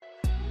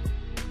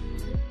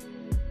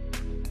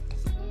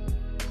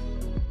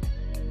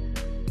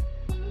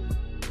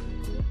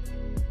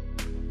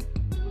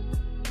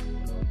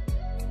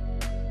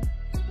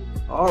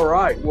All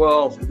right.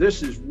 Well,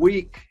 this is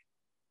week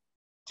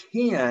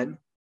 10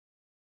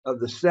 of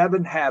the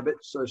 7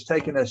 habits. So it's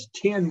taken us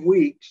 10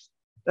 weeks.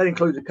 That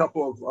includes a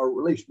couple of, or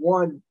at least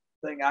one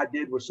thing I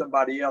did with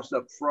somebody else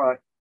up front.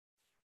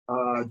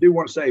 I do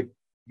want to say,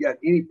 you got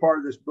any part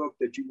of this book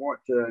that you want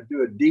to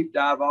do a deep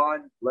dive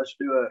on, let's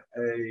do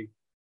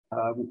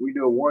we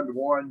do a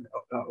one-to-one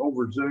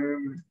over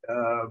Zoom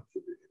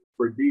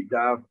for a deep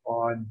dive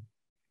on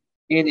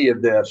any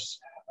of this.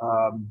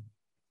 I'm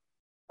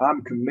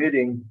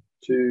committing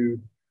to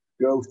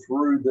go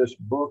through this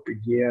book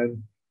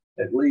again,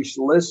 at least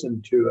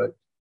listen to it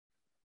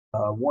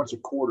once a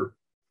quarter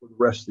for the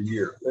rest of the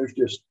year. There's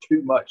just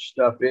too much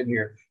stuff in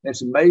here. And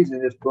it's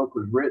amazing this book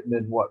was written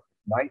in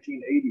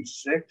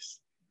 1986,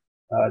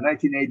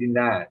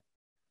 1989. It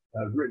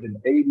was written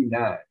in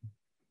 89.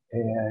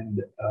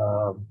 And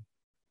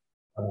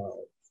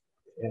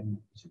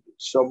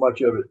so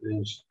much of it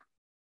is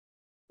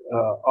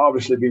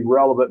obviously be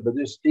relevant, but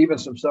even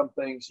some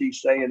things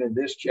he's saying in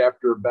this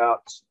chapter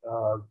about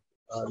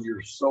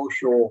your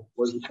social,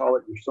 what do you call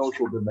it? Your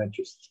social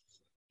dimensions.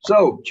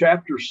 So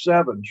chapter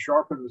 7,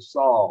 sharpen the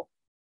saw.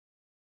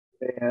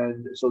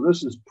 And so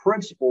this is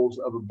principles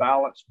of a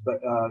balanced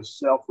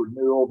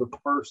self-renewal. The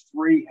first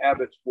 3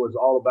 habits was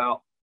all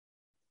about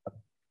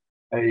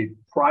a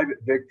private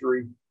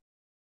victory.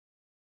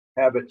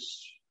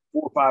 Habits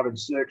 4, 5, and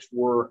 6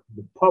 were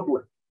the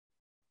public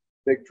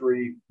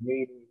victory,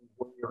 meaning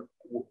when you're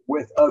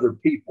with other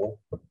people,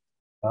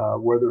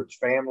 whether it's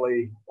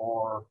family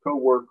or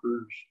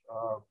coworkers,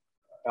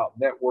 out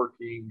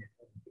networking,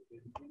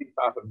 any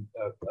type of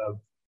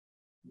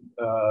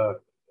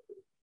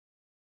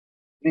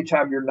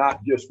anytime you're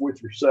not just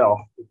with yourself,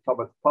 it's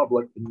talking about the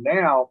public. And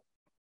now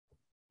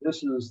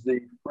this is the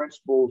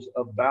principles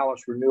of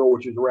balanced renewal,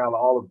 which is around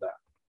all of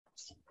that.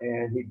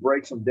 And he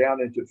breaks them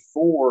down into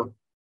 4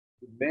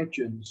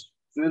 dimensions: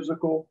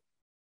 physical,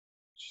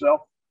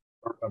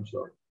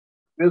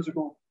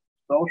 physical,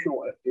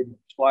 social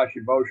 /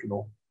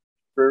 emotional,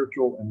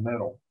 spiritual, and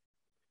mental.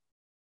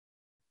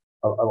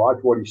 I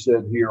like what he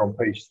said here on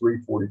page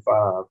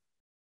 345,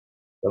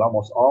 that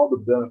almost all the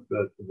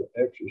benefit of the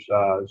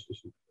exercise,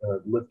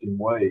 lifting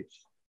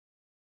weights,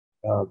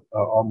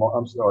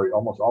 almost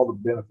all the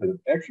benefit of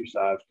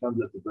exercise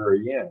comes at the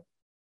very end.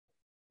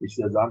 He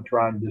says,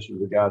 this is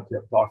the guy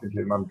talking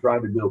to him, I'm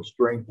trying to build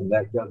strength, and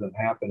that doesn't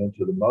happen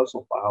until the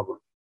muscle fiber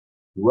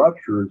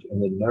ruptures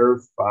and the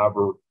nerve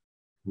fiber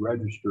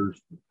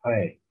registers the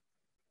pain.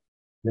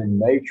 Then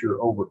nature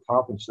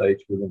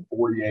overcompensates. Within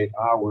 48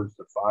 hours,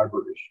 the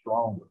fiber is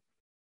stronger.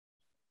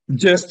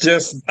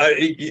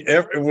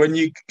 When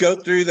you go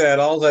through that,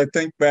 all I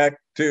think back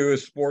to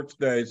is sports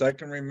days. I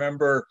can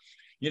remember,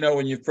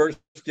 when you first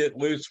get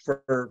loose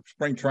for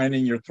spring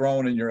training, you're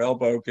throwing in your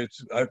elbow.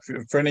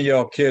 If any of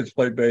y'all kids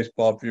play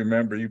baseball, if you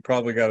remember, you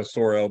probably got a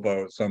sore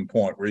elbow at some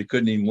point where you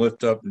couldn't even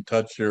lift up and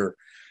touch your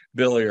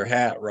billy or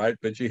hat, right?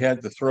 But you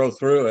had to throw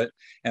through it.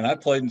 And I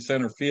played in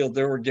center field.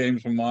 There were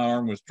games when my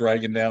arm was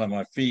dragging down on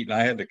my feet and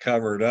I had to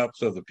cover it up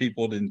so the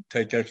people didn't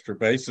take extra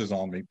bases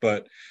on me.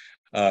 But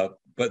the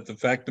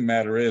fact of the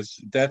matter is,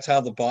 that's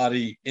how the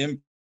body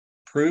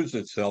improves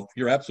itself.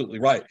 You're absolutely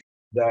right.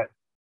 That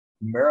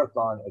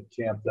marathon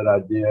attempt that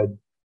I did,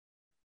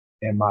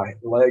 and my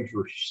legs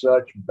were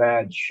such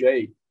bad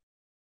shape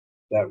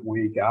that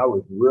week, I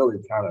was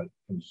really kind of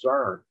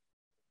concerned.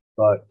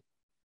 But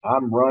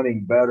I'm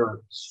running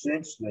better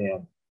since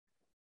then.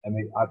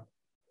 I've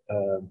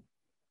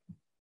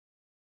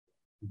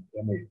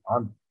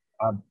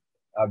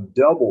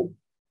doubled.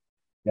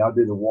 I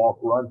do the walk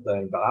run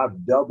thing, but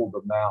I've doubled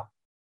the amount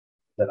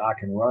that I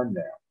can run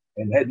now.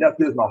 And it had nothing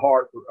to do with my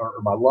heart or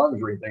my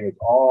lungs or anything. It's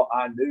all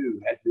I knew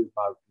had to do with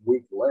my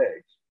weak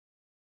legs.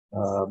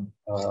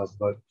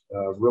 But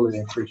really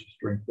increased the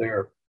strength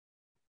there.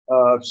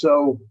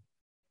 So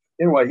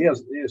anyway, he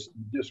has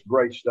just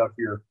great stuff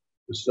here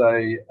to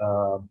say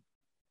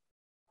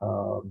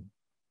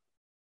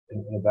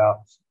about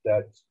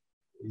that.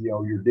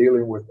 You're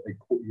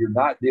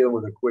not dealing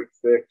with a quick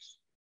fix.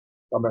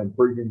 I'm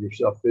improving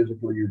yourself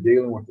physically. You're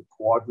dealing with the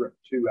quadrant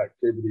 2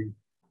 activity,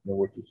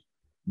 which is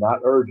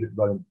not urgent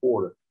but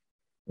important.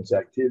 It's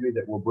activity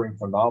that will bring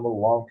phenomenal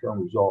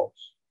long-term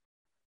results.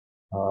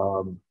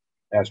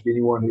 Ask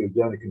anyone who has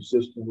done it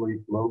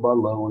consistently, little by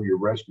little, your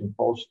resting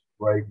pulse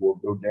rate will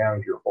go down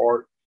as your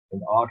heart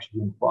and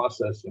oxygen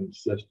processing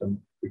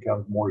system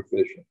becomes more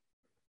efficient.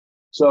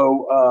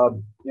 So, a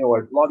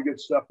lot of good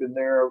stuff in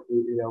there,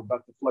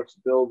 about the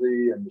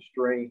flexibility and the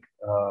strength.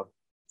 The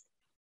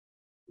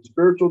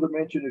spiritual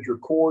dimension is your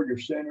core, your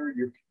center,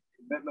 your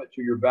commitment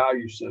to your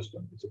value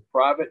system. It's a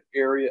private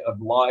area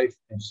of life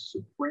and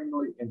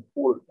supremely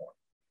important one.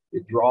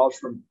 It draws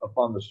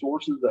upon the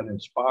sources that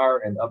inspire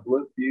and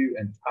uplift you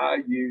and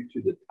tie you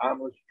to the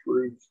timeless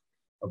truths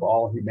of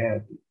all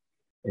humanity.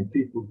 And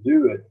people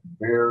do it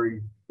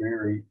very,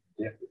 very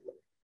differently.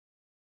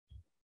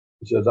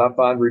 He says, I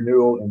find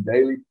renewal in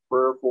daily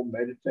prayerful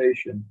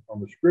meditation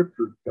on the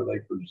scriptures because they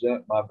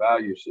present my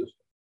value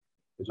system.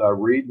 As I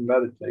read and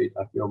meditate,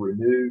 I feel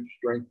renewed,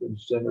 strengthened,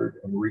 centered,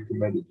 and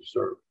recommitted to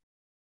serve.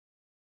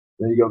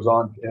 Then he goes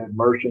on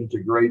immersion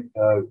to great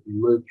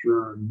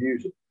literature and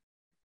music.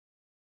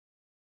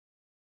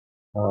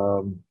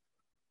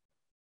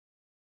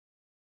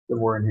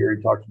 Somewhere in here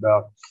he talks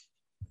about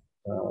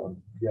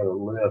he had a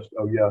list.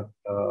 Oh yeah,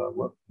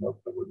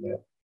 nope, that wasn't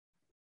it.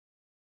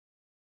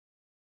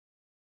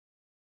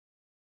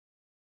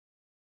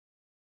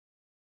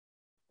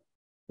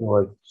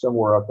 Anyway,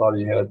 somewhere I thought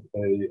he had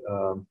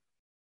a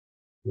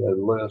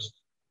list.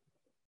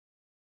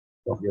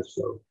 Don't guess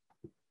so.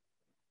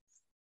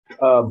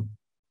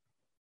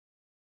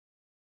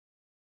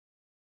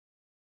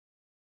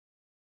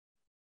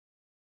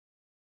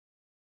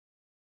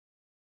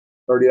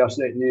 Already, I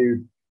sent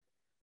you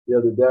the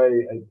other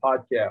day a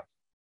podcast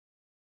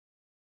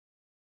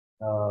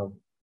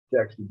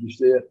text. Did you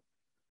see it?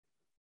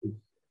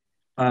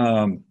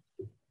 I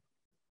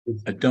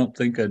don't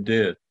think I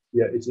did.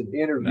 Yeah, it's an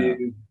interview.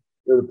 No.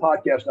 There's a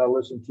podcast I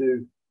listened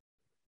to.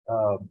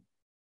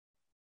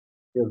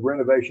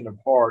 Renovation of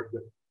Heart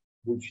that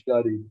we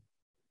studied.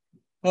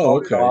 Oh,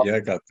 okay. Yeah, I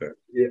got that.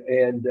 Yeah,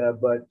 and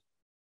but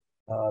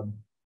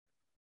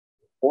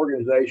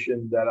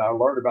organization that I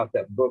learned about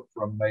that book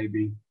from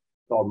maybe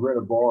called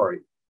Renovari,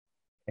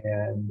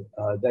 and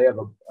they have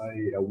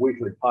a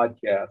weekly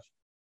podcast,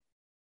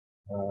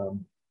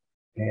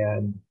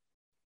 and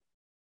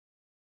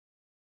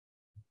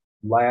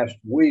last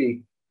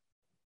week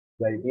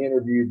they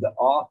interviewed the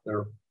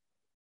author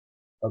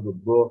of a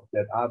book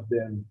that I've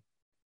been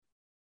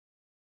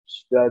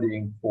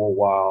studying for a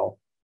while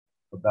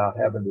about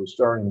having a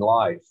discerning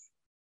life,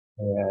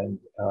 and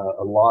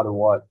a lot of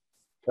what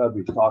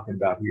Cubby's talking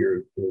about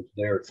here is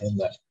there in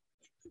that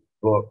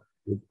book.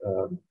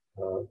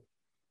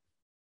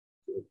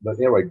 But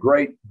anyway,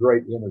 great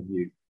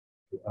interview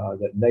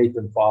that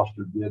Nathan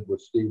Foster did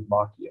with Steve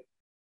Macchia.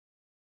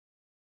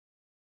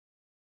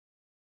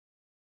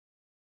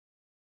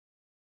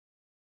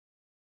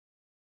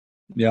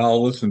 Yeah,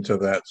 I'll listen to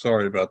that.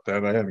 Sorry about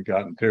that. I haven't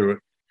gotten to it.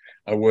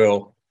 I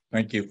will.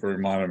 Thank you for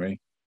reminding me.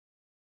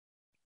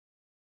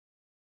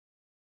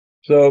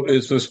 So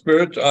is the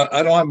spiritual,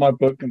 I don't have my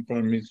book in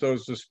front of me. So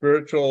is the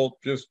spiritual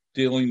just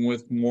dealing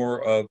with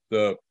more of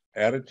the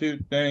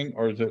attitude thing,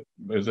 or is it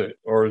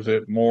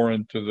more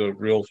into the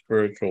real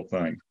spiritual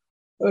thing?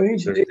 Well,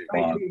 he's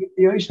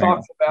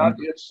talking about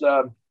it's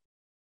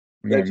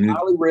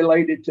highly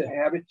related to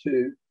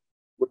Habit-2,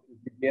 which is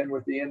begin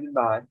with the end in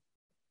mind.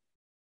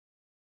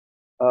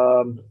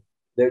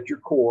 That's your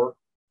core.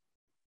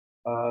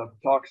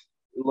 Talks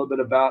a little bit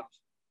about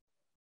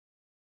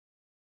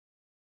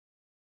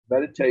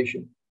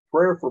meditation,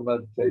 prayer for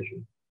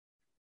meditation.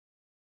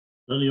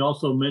 Doesn't he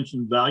also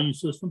mention value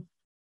system?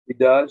 He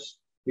does.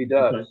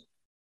 Okay.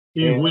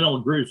 Even if we don't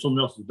agree with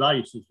someone else's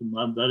value system,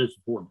 that is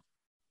important.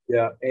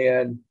 Yeah,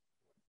 and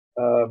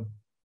part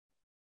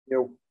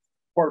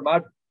of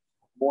my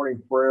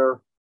morning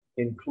prayer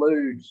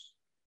includes,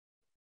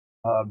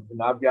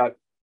 and I've got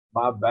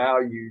my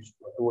values,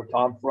 which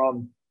I'm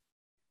from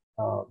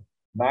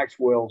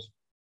Maxwell's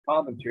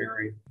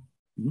commentary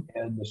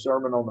and the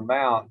Sermon on the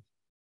Mount.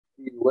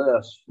 He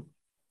lists, I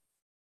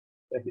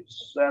think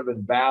it's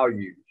 7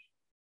 values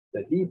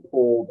that he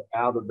pulled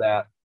out of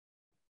the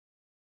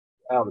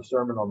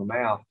Sermon on the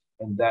Mount,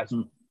 and that's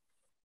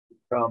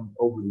become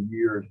over the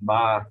years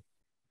my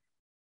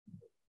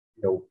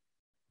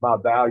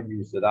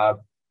values that I've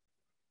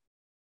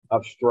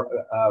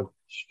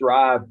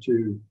strived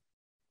to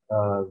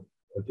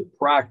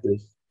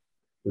practice.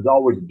 There's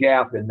always a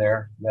gap in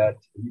there that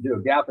you do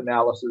a gap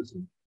analysis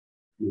and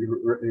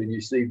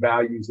you see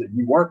values that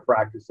you weren't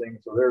practicing.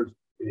 So there's,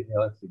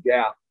 that's the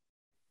gap.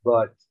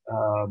 But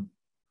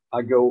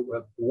I go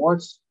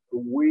once a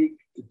week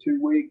to 2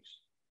 weeks.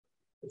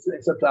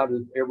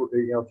 Sometimes every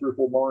 3 or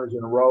 4 mornings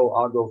in a row,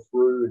 I'll go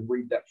through and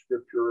read that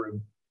scripture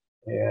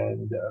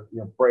and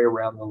pray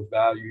around those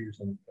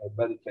values and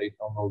meditate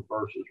on those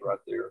verses right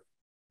there.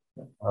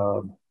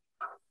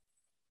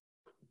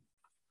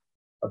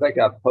 I think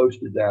I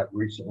posted that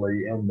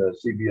recently in the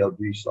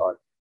CBLG site.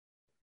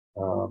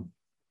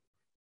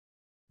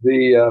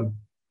 He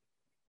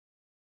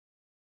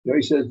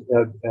says,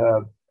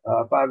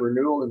 I find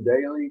renewal in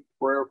daily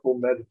prayerful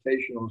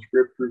meditation on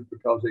scriptures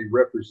because they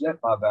represent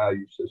my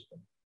value system.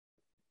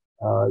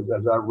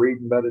 As I read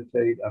and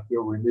meditate, I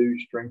feel renewed,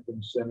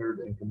 strengthened, centered,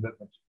 and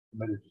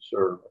committed to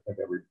serve. I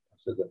think I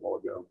said that a while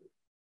ago.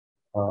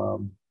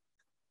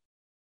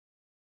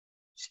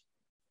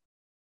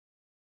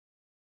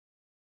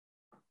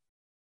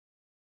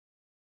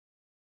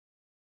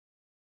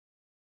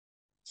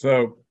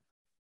 So,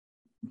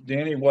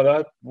 Danny, what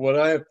I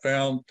have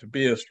found to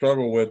be a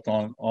struggle with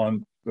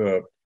on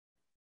the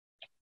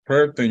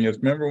prayer thing is,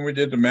 remember when we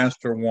did the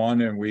Master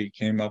One and we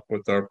came up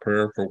with our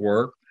prayer for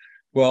work?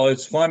 Well,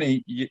 it's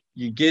funny,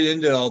 you get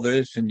into all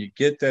this and you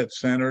get that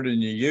centered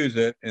and you use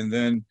it, and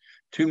then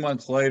 2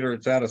 months later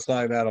it's out of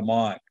sight, out of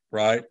mind,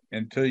 right?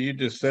 Until you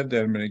just said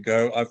that a minute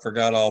ago, I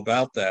forgot all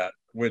about that,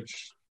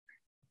 which,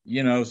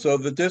 so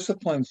the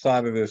discipline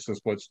side of this is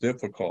what's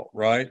difficult,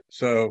 right?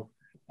 So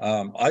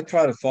I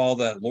try to follow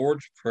that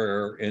Lord's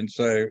Prayer and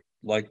say,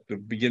 like the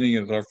beginning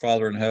is our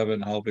Father in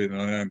heaven, hallowed be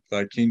thy name,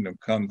 thy kingdom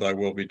come, thy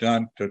will be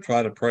done, to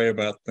try to pray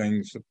about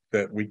things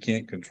that we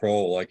can't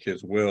control, like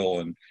his will,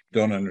 and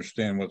don't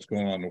understand what's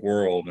going on in the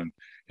world, and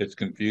it's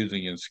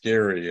confusing and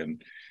scary,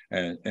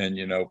 and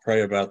you know,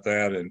 pray about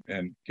that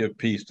and give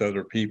peace to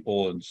other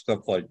people and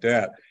stuff like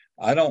that.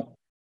 I don't,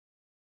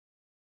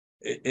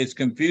 it's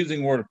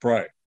confusing where to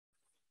pray,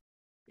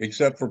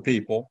 except for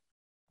people,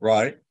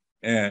 right?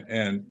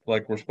 And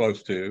like we're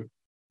supposed to.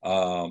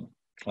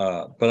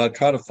 But I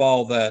try to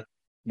follow that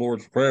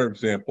Lord's Prayer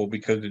example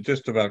because it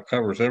just about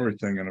covers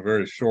everything in a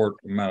very short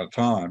amount of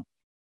time.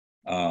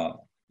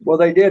 Well,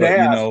 they did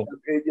ask.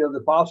 You know, the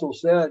apostle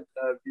said,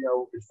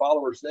 his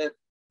followers said,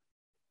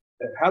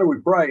 "How do we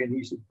pray?" And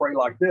he said, "Pray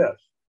like this."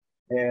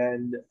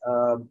 And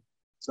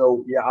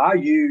so, yeah, I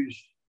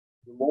use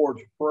the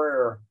Lord's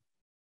Prayer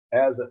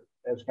as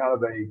kind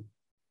of a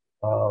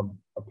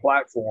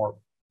platform.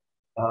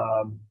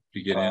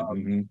 To get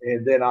in,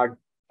 and then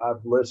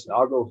I've listened.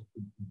 I'll go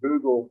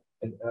Google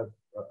and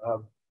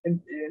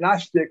I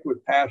stick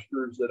with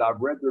pastors that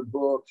I've read their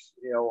books.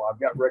 You know, I've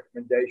got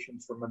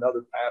recommendations from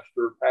another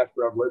pastor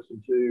I've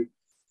listened to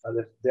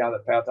that's down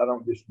that path. I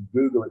don't just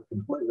Google it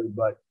completely,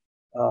 but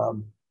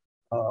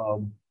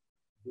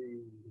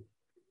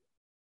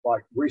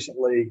like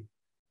recently,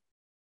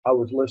 I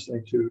was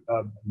listening to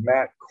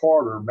Matt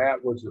Carter.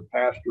 Matt was a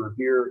pastor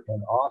here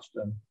in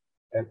Austin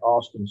at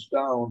Austin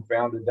Stone,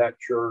 founded that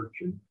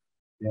church, and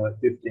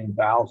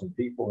 15,000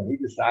 people, and he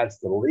decides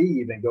to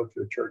leave and go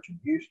to a church in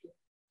Houston.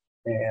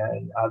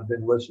 And I've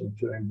been listening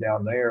to him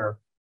down there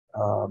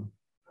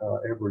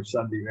every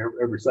Sunday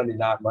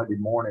night, Monday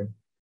morning.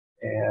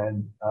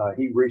 And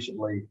he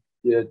recently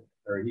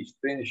he's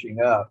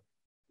finishing up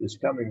this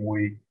coming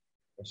week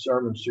a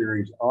sermon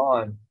series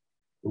on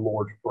the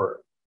Lord's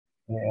Prayer.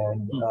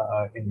 And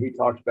he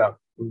talks about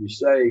when you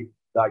say,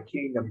 "Thy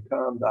kingdom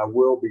come, thy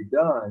will be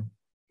done,"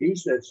 he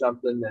said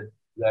something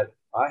that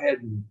I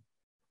hadn't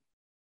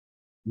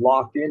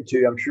locked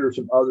into. I'm sure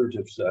some others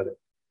have said it,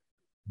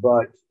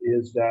 but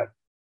is that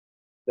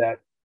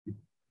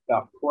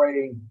about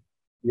praying,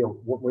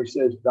 when he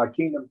says, "Thy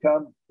kingdom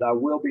come, thy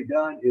will be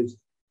done," is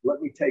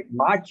let me take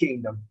my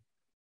kingdom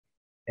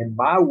and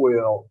my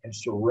will and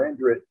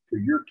surrender it to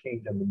your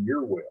kingdom and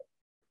your will.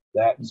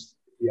 That's,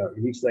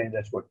 he's saying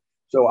that's what.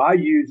 So I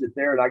use it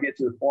there, and I get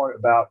to the point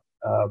about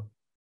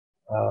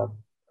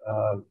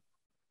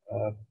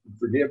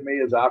forgive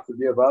me as I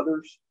forgive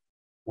others.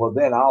 Well,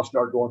 then I'll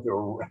start going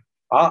through.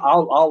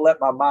 I'll let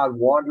my mind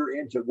wander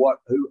into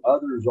who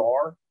others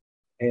are,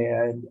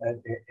 and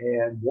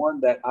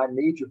one that I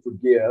need to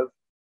forgive,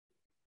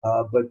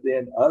 but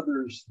then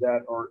others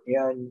that are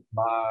in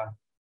my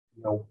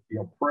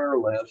prayer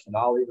list, and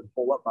I'll even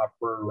pull up my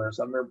prayer list.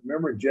 I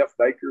remember Jeff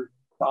Baker,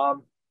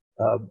 Tom,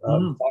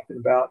 talking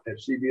about at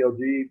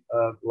CBLG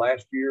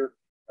last year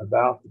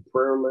about the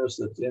prayer list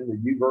that's in the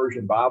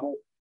YouVersion Bible.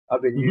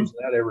 I've been using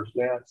that ever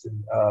since,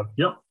 and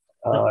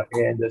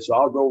and so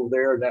I'll go over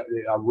there, and I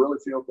really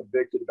feel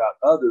convicted about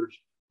others.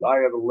 So I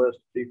have a list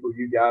of people.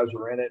 You guys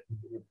are in it, and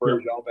the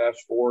prayers y'all have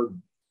asked for.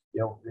 And,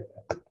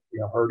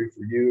 heard it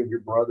for you and your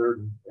brother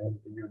and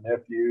your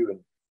nephew, and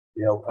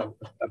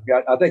I've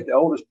got. I think the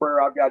oldest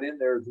prayer I've got in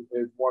there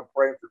is one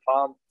praying for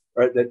Tom,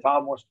 or that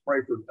Tom wants to pray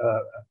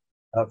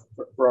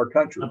for our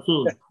country.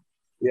 Absolutely.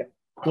 Yeah.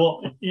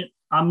 Well,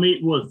 I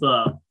meet with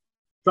try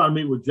to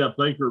meet with Jeff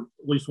Baker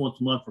at least once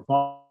a month for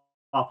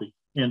coffee.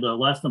 And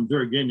last time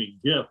Jerry gave me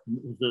a gift,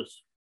 it was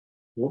this.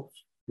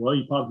 Whoops. Well,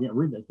 you probably can't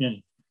read that, can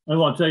you? I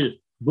want to tell you,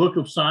 Book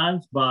of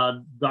Signs by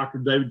Dr.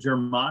 David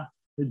Jeremiah.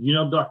 Do you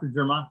know Dr.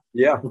 Jeremiah?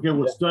 Yeah. Okay,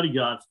 with study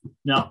guides.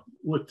 Now,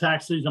 with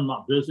tax season, I'm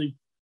not busy.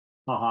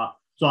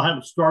 So I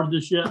haven't started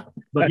this yet.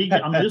 But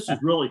this is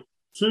really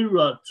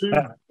two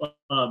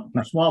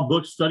small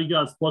books, study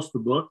guides plus the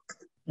book.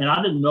 And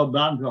I didn't know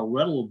about it until I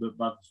read a little bit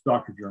about this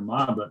Dr.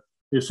 Jeremiah, but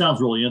it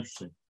sounds really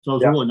interesting. So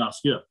it's a really nice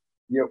gift.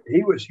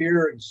 He was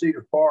here in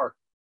Cedar Park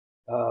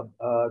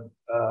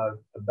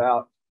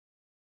about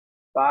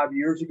 5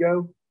 years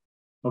ago.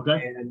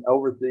 Okay. And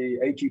over at the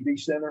HEB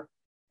Center,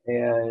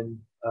 and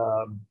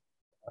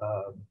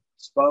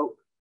spoke.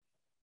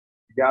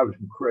 The guy was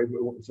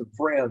incredible. Some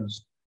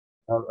friends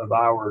of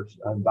ours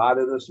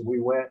invited us, and we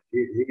went.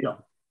 He's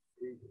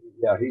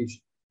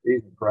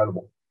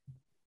incredible.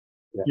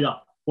 Yeah.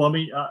 Well, I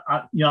mean,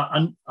 I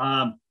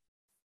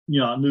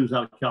knew he was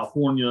out of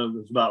California. It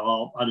was about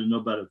all I didn't know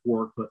about his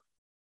work, but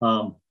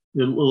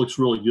it looks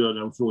really good. And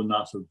it was really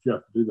nice of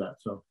Jeff to do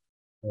that. So,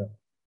 yeah.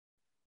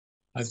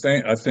 I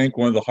think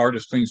one of the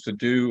hardest things to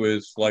do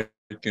is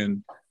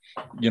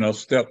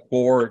step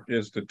forward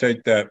is to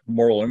take that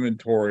moral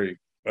inventory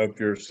of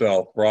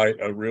yourself, right?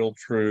 A real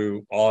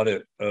true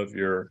audit of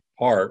your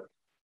heart,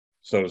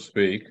 so to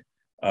speak.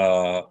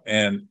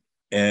 And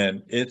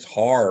it's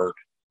hard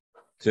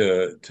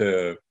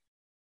to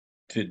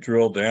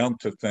drill down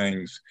to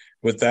things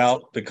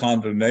without the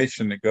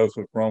condemnation that goes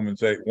with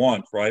Romans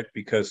 8:1, right?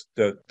 Because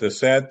the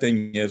sad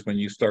thing is when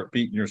you start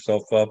beating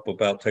yourself up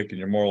about taking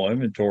your moral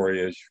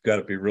inventory is you've got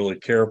to be really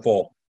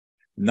careful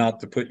not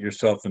to put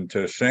yourself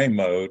into shame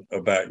mode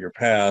about your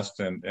past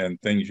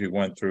and things you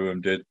went through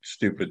and did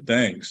stupid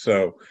things.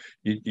 So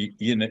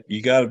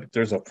you got to,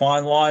 there's a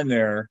fine line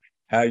there,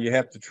 how you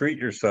have to treat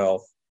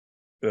yourself,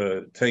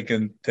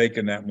 taking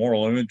that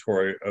moral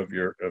inventory of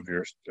your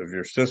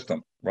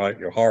system, right?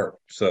 Your heart.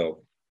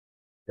 So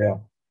yeah,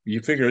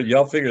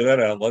 y'all figure that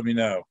out. Let me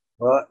know.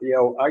 Well, you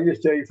know, I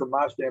just tell you from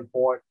my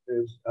standpoint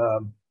is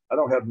I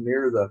don't have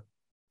near the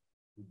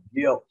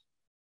guilt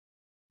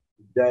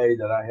today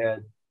that I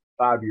had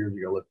 5 years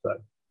ago, let's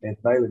say. And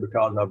it's mainly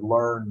because I've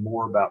learned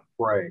more about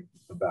praying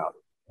about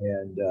it.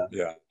 And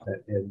yeah,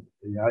 and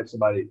you know, I had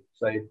somebody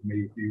say to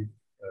me a few,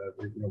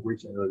 you know,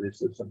 recently, they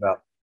said something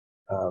about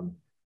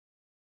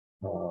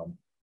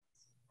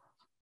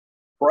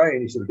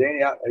praying. He said, Danny,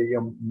 you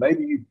know,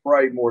 maybe you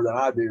pray more than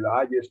I do.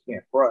 I just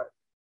can't pray.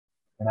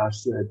 And I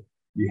said,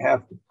 you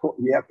have to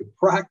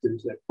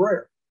practice that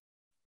prayer.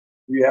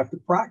 You have to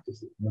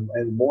practice it, and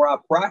the more I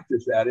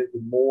practice at it, the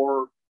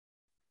more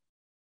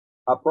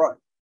I pray.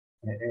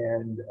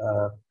 And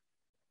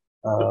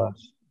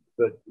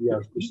but yeah,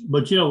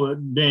 but you know,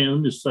 Dan, let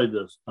me just say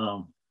this.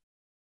 I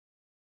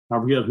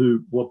forget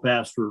what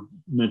pastor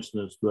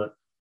mentioned this, but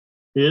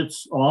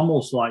it's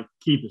almost like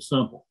keep it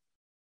simple.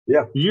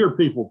 Yeah, you hear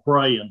people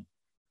praying,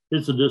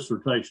 it's a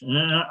dissertation,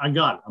 and I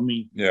got it. I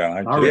mean, yeah,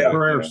 I heard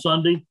prayer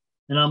Sunday,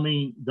 and I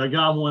mean, the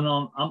guy went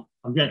on.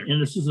 I'm getting,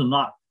 and this isn't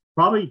not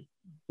probably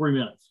 3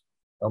 minutes.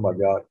 Oh my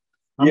God!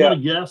 I'm gonna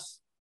guess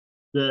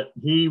that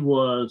he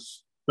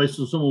was based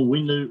on someone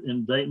we knew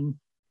in Dayton.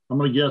 I'm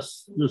gonna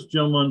guess this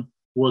gentleman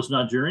was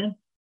Nigerian,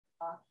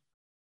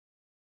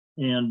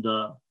 and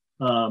no,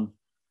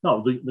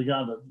 the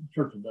guy at the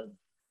church in Dayton.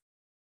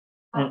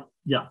 And,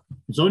 yeah.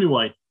 So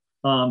anyway,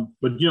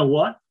 but you know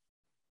what?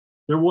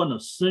 There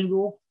wasn't a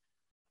single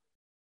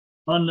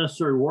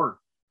unnecessary word.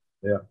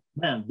 Yeah.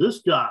 Man, this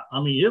guy,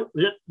 I mean,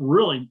 it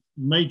really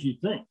made you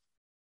think.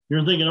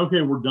 You're thinking,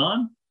 okay, we're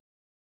done.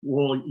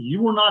 Well,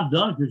 you were not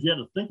done because you had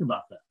to think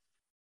about that.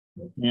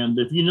 And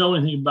if you know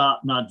anything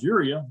about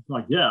Nigeria,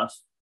 I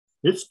guess,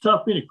 it's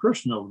tough being a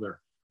Christian over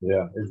there.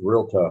 Yeah, it's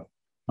real tough.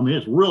 I mean,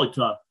 it's really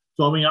tough.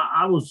 So, I mean,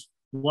 I was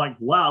like,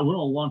 wow, I went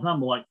on a long time,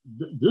 but like,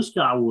 this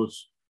guy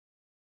was,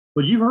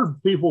 but you've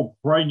heard people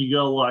pray and you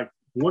go like,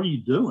 what are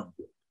you doing?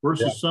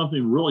 Versus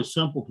something really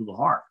simple to the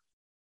heart.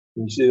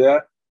 Can you see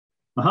that?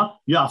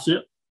 Yeah, I see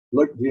it.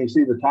 Look, do you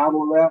see the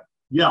title of that?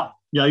 Yeah.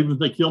 Yeah. Even if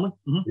they kill me.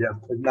 Mm-hmm. Yeah.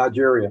 It's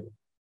Nigeria.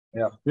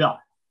 Yeah. Yeah.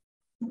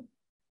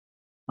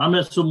 I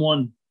met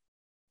someone,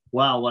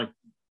 wow, like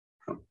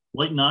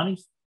late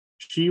 90s.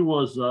 She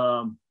was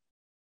a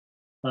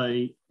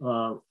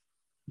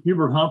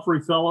Hubert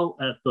Humphrey fellow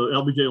at the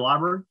LBJ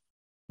Library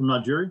from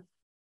Nigeria.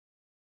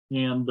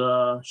 And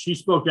she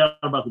spoke out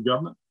about the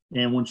government.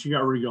 And when she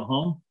got ready to go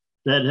home,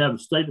 they had to have the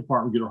State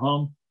Department get her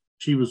home.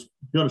 She was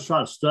going to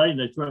try to stay, and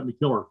they threatened to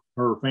kill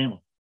her family.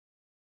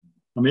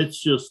 I mean,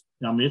 it's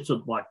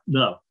like,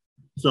 no.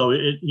 So,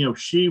 you know,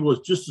 she was,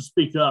 just to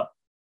speak up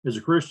as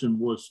a Christian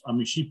was, I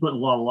mean, she put a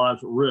lot of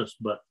lives at risk,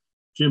 but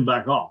she didn't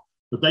back off.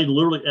 But they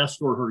literally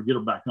escorted her to get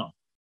her back home.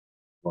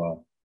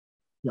 Wow.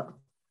 Yeah.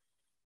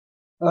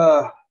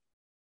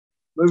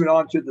 Moving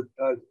on to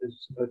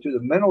the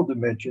mental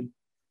dimension,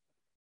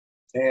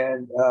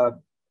 and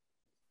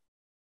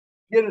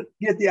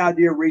get the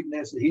idea reading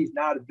this that he's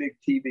not a big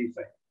TV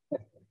fan,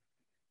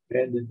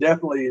 and it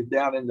definitely is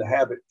down in the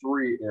habit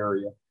 3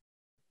 area.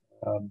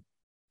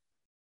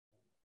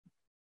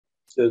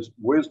 Says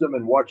wisdom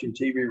in watching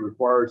TV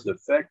requires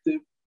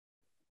effective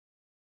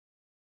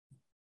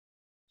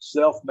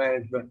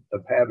self-management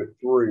of habit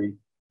 3,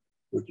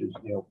 which is,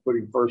 you know,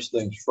 putting first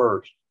things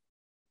first.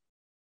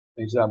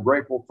 He said, I'm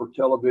grateful for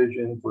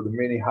television, for the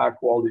many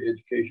high-quality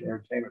education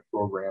entertainment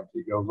programs.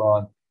 He goes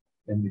on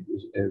and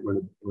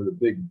with a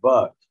big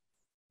but.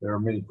 There are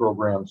many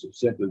programs that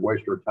simply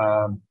waste our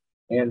time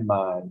and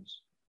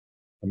minds,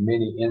 and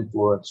many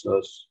influence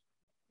us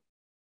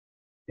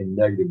in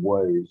negative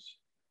ways.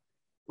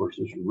 Of course,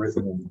 this was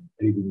written in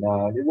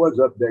 '89. It was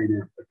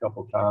updated a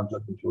couple of times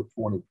up until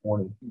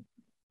 2020,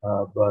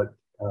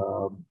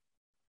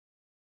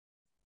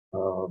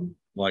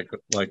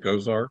 like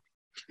Ozark.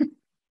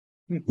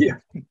 Yeah.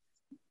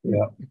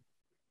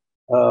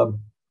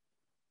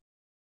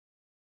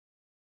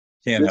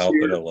 Can't help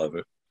it. I love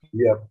it.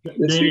 Yeah.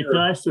 Danny, can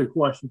I ask you a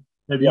question?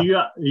 Have you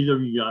got, either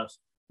of you guys,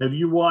 have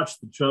you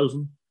watched The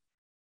Chosen?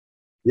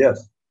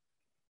 Yes.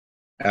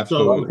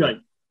 Absolutely. So, okay.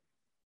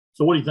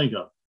 So what do you think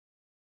of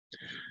it?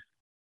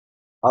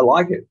 I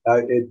like it.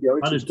 I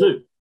do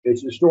too.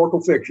 It's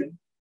historical fiction.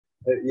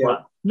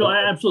 Right. No,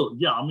 absolutely.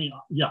 Yeah. I mean,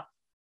 yeah.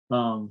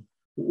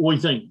 What do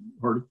you think,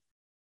 Herdy?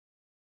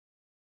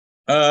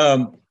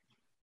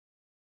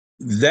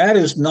 That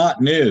is not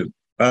new.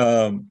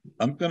 I'm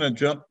going to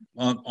jump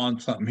on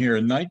something here.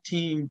 In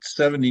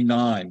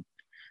 1979,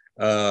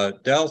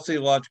 Dallas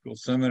Theological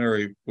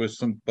Seminary with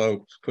some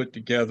folks put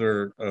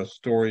together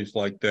stories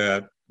like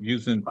that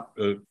using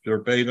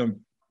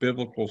verbatim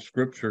biblical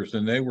scriptures,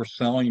 and they were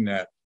selling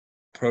that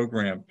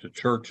program to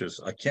churches.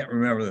 I can't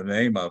remember the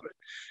name of it.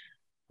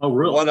 Oh,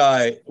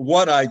 really?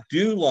 What I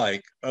do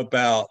like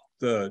about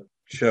The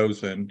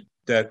Chosen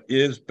that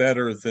is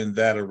better than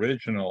that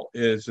original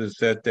is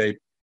that they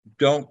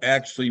don't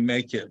actually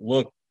make it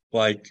look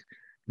like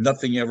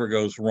nothing ever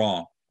goes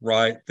wrong,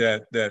 right?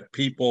 That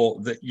people,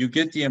 that you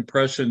get the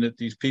impression that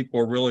these people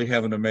are really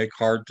having to make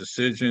hard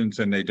decisions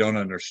and they don't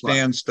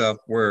understand stuff,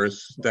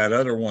 whereas that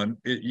other one,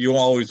 you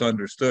always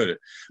understood it.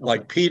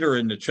 Like Peter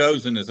in The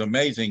Chosen is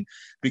amazing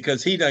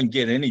because he doesn't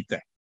get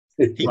anything.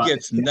 He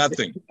gets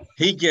nothing.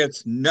 He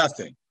gets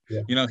nothing.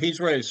 Yeah. You know, he's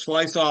ready to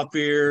slice off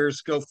ears,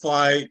 go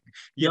fight,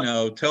 you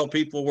know, tell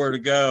people where to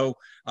go.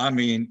 I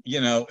mean, you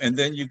know, and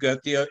then you got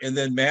and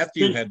then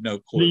Matthew had no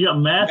clue. Yeah,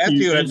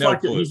 Matthew had no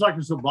clue. He's like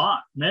a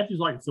savant. Matthew's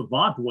like a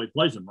savant the way he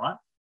plays him, right?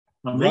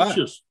 I mean, it's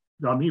just,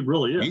 I mean, he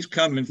really is. He's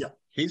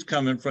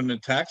coming from the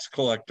tax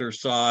collector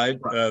side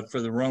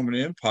for the Roman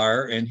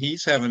Empire, and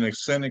he's having to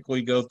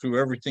cynically go through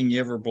everything you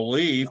ever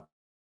believed.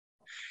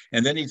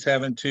 And then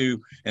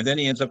and then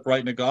he ends up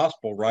writing a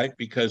gospel, right?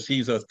 Because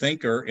he's a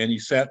thinker and he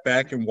sat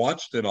back and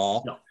watched it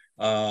all.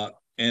 Yeah.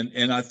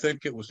 And I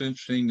think it was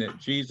interesting that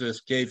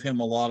Jesus gave him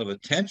a lot of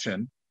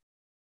attention,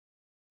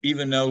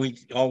 even though he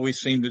always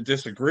seemed to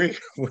disagree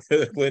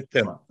with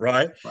him,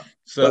 right?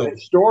 So but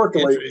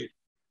historically,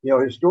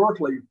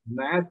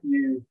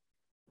 Matthew,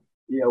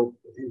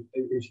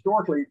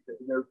 historically,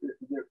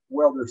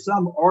 there's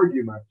some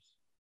arguments.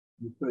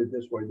 Let's put it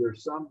this way: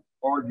 there's some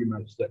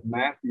arguments that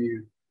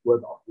Matthew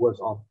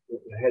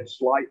had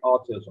slight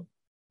autism,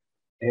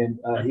 and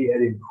he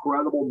had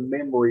incredible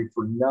memory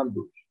for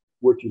numbers,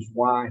 which is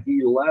why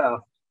he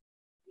left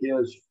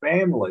his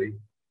family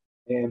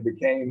and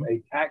became a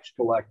tax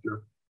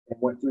collector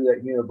and went through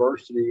that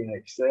university and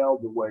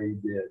excelled the way he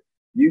did.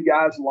 You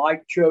guys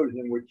like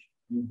Chosen, which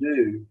you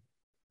do.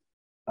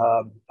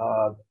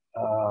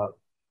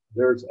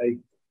 There's a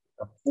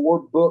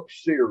 4-book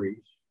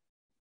series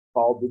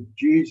called the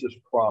Jesus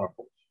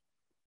Chronicles.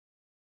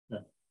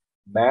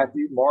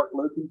 Matthew, Mark,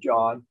 Luke, and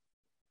John,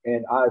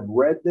 and I've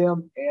read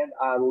them and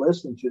I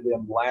listened to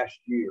them last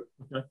year.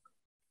 Okay.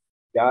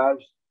 Guys,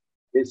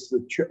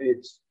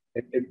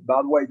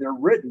 by the way, they're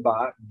written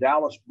by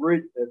Dallas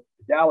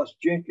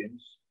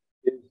Jenkins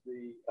is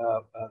the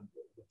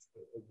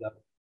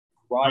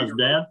writer. His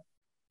dad?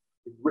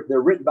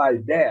 They're written by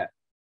his dad.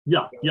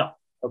 Yeah, yeah.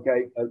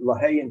 Okay,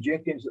 LaHaye and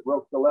Jenkins that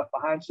wrote the Left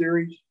Behind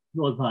series.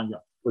 Left Behind, yeah.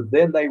 But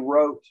then they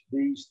wrote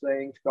these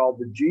things called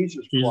the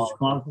Jesus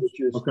Chronicles, which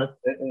is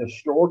an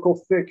historical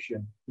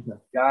fiction. Okay.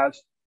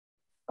 Guys,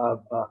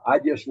 I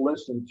just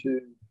listened to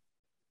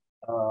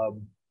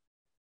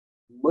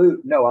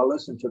Luke. No, I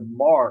listened to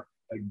Mark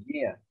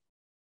again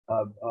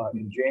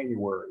in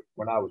January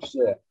when I was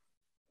sick.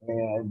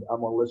 And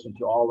I'm going to listen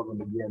to all of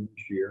them again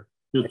this year.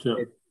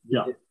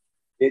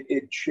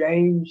 It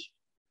changed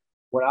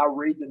when I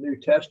read the New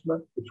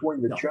Testament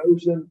between the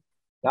Chosen.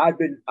 I'd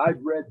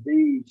read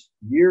these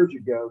years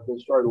ago, then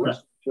started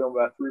listening to them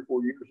about 3 or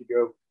 4 years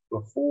ago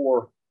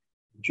before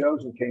The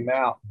Chosen came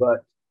out.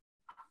 But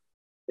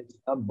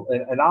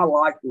and I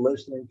like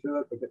listening to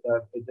it because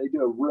they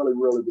do a really,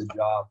 really good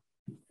job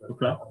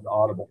on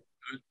Audible.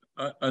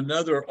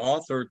 Another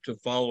author to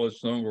follow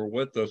us longer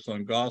with us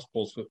on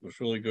Gospels that was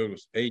really good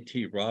was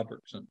A.T.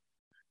 Robinson.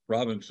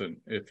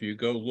 If you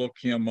go look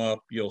him up,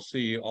 you'll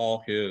see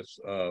all his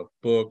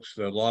books.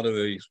 A lot of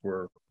these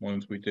were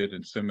ones we did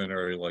in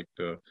seminary, like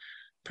the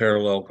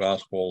Parallel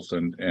Gospels,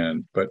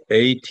 but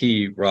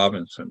A.T.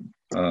 Robinson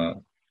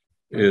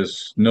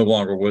is no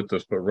longer with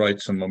us, but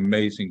writes some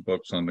amazing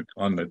books on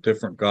the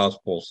different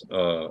Gospels.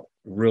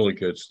 Really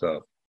good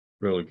stuff.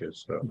 Really good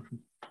stuff.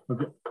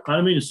 Okay, I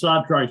didn't mean to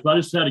sidetrack, but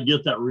I just had to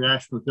get that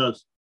reaction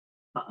because,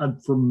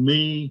 for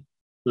me,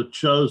 The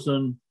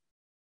Chosen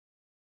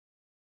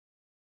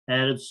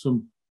added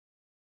some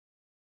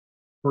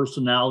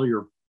personality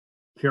or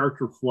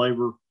character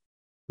flavor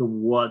to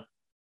what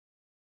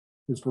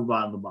is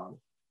provided in the Bible.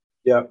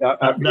 Yeah,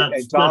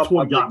 that's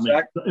what got me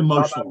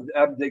emotional.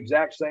 I'm the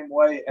exact same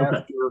way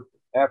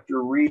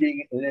after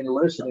reading and then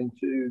listening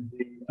to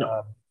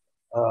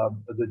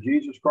the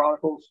Jesus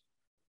Chronicles.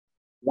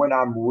 When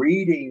I'm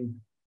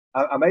reading,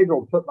 I'm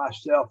able to put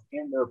myself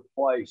in their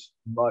place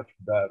much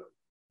better.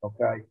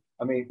 Okay,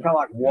 I mean, kind of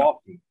like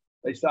walking.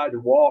 They decided to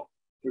walk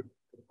to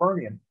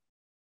Capernaum.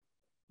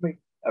 I mean,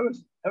 that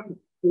was a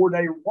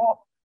 4-day walk.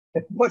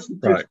 It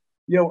wasn't just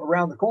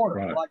around the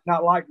corner.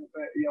 Not like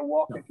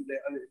walking to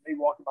me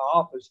walking my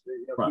office.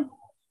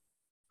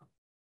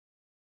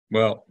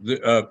 Well,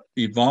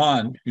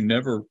 Yvonne, who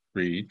never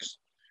reads,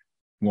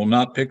 will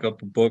not pick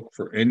up a book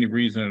for any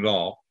reason at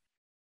all.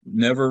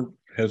 Never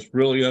has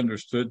really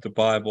understood the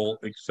Bible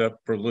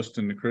except for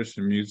listening to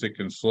Christian music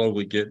and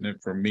slowly getting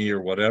it from me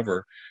or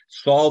whatever.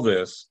 Saw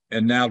this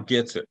and now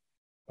gets it.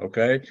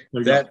 Okay,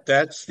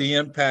 that's the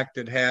impact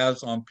it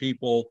has on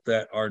people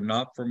that are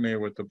not familiar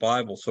with the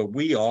Bible. So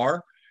we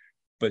are,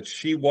 but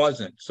she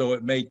wasn't. So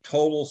it made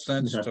total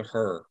sense to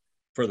her.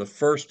 For the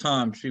first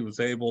time, she was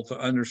able to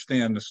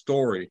understand the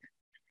story,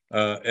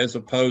 as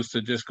opposed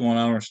to just going,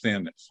 I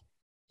understand this,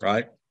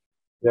 right?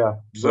 Yeah,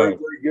 very,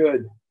 very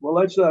good. Well,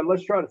 let's try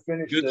to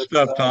finish good this.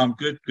 Stuff, Tom.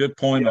 Good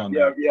point on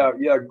that.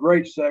 Yeah.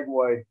 Great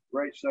segue.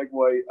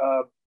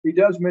 he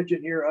does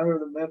mention here under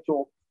the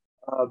mental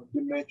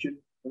dimension,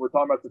 and we're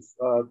talking about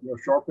the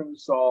sharpen the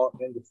saw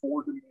and the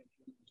 4 dimensions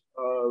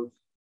of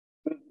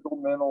physical,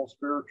 mental,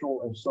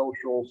 spiritual, and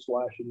social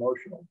 /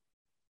 emotional.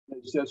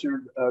 And it says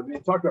here, he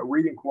talked about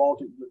reading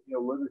quality,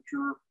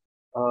 literature.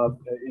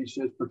 He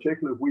says,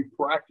 particularly if we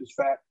practice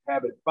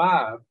habit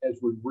 5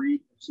 as we read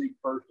and seek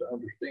first to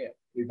understand.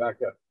 Let me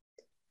back up.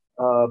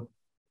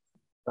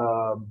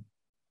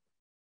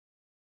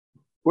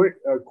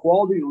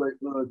 Quality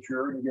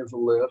literature, and he gives a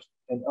list,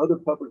 and other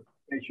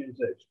publications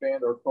that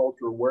expand our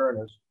cultural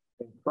awareness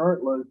and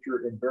current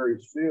literature in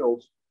various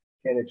fields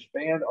can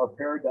expand our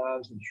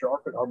paradigms and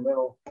sharpen our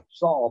mental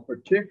saw,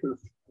 particularly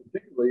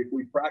if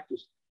we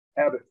practice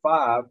habit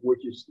 5,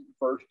 which is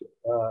first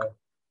to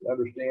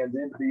understand,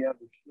 then to be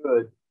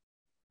understood,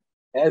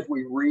 as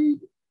we read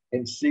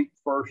and seek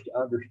first to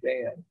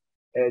understand.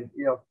 And,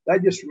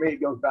 that just for me,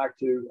 it goes back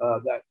to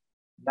that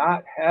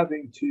not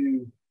having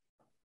to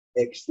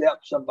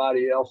accept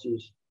somebody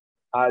else's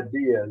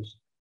ideas.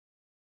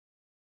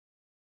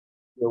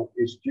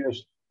 It's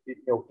just,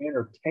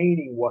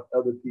 entertaining what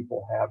other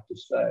people have to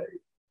say.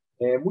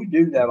 And we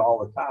do that all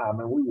the time.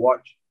 And we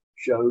watch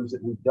shows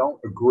that we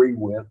don't agree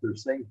with.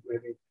 There's things,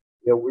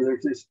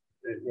 there's this,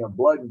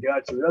 blood and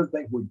guts. There's other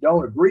things we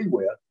don't agree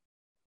with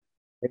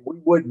and we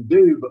wouldn't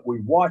do, but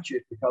we watch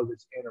it because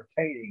it's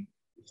entertaining.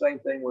 The same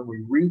thing when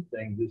we read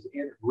things, is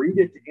read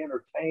it to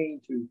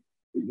entertain, to,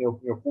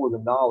 for the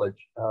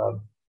knowledge.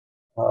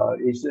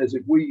 He says,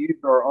 if we use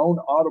our own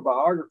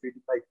autobiography to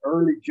make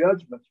early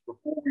judgments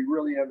before we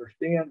really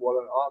understand what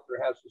an author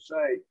has to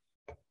say,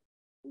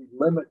 we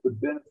limit the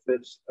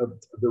benefits of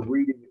the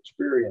reading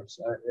experience.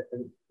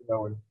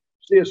 And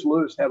C.S.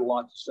 Lewis had a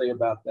lot to say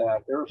about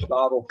that.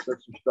 Aristotle said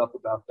some stuff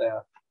about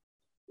that.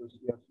 It's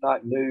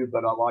not new,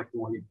 but I like the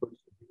way he puts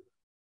it here.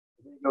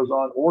 And then he goes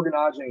on,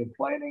 organizing and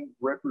planning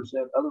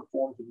represent other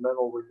forms of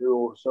mental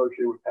renewal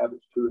associated with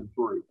habits 2 and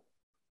 3.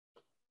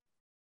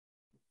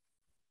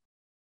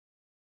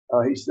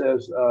 He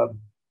says,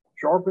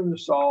 sharpen the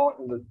saw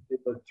in the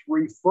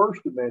 3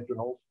 first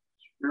dimensionals,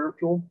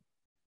 spiritual,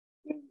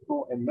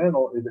 physical, and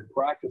mental, is a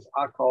practice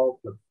I call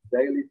the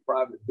daily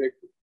private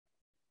victory.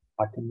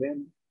 I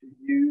commend to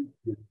you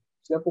the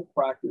simple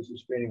practice of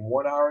spending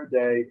 1 hour a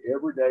day,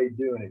 every day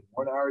doing it,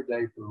 1 hour a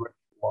day for the rest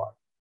of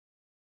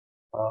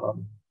your life.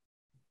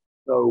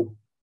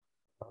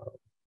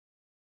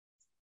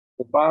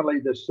 And finally,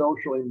 the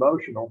social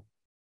emotional.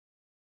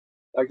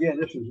 Again,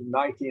 this was in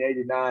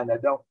 1989. I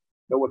don't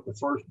know what the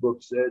first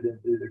book said, and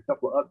there's a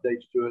couple of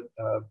updates to it.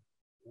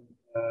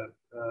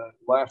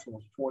 Last one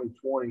was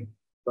 2020.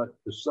 But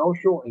the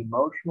social,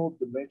 emotional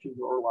dimensions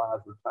of our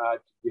lives are tied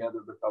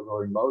together because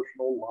our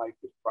emotional life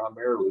is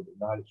primarily, but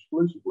not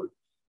exclusively,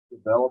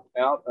 developed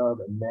out of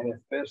and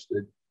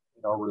manifested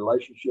in our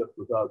relationships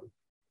with others.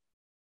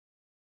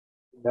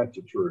 And that's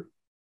the truth.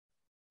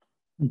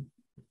 And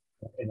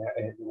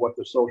what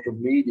the social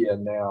media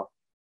now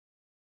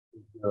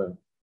is doing.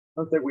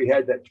 I don't think we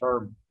had that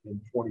term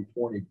in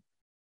 2020.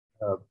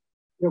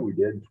 Yeah, we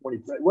did. In 20,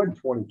 it wasn't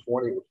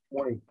 2020, it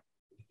was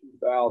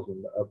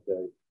 2000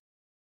 update.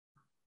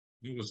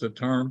 It was the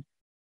term?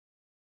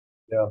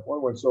 Yeah,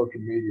 when social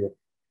media.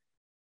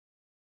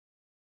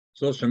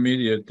 Social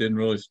media didn't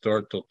really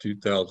start till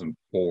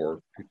 2004,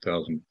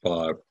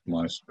 2005,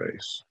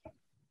 MySpace.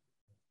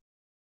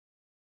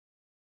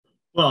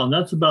 Well, and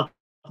that's about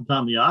the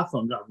time the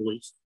iPhone got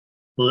released.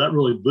 So that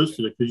really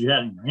boosted it because you had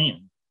it in your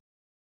hand.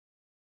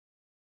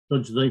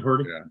 Don't you think,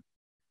 Herdy?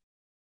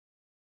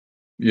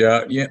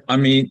 Yeah. I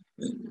mean,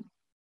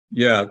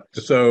 yeah.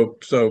 So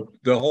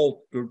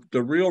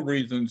the real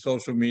reason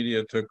social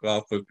media took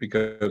off was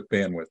because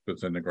bandwidth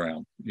was in the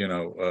ground.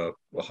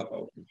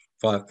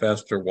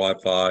 Faster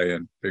Wi-Fi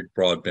and big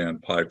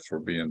broadband pipes were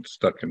being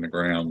stuck in the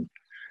ground,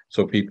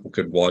 so people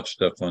could watch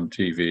stuff on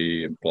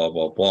TV and blah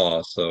blah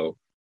blah. So,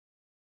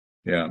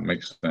 yeah, it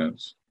makes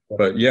sense.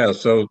 But yeah,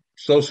 so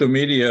social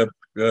media.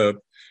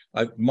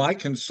 My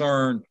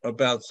concern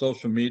about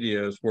social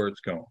media is where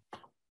it's going.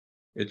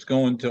 It's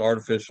going to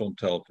artificial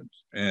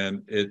intelligence,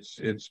 and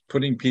it's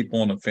putting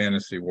people in a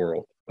fantasy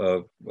world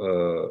of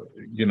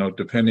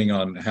depending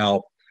on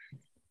how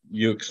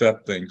you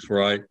accept things,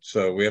 right?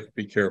 So we have to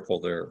be careful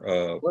there.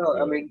 Well,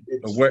 I mean,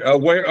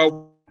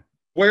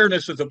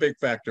 awareness is a big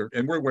factor,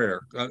 and we're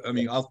aware. I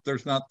mean,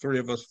 there's not 4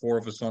 of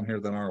us on here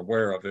that aren't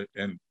aware of it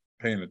and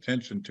paying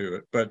attention to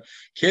it. But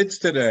kids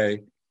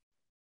today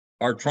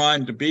are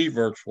trying to be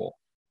virtual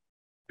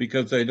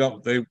because they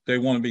want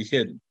to be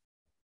hidden.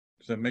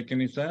 Does that make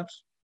any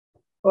sense?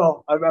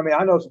 Well, I mean,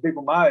 I know some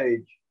people my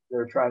age that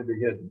are trying to be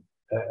hidden.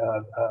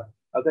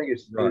 I think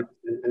it's right.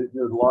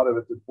 There's a lot of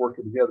it that's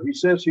working together. He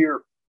says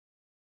here,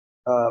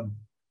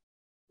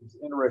 it's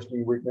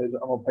interesting.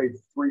 I'm on page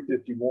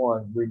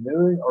 351.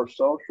 Renewing our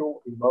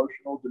social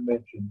emotional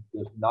dimension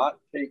does not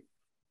take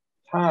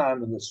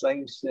time in the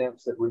same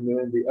sense that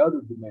renewing the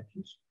other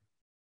dimensions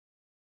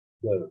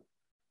does.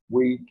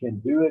 We can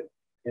do it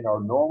in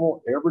our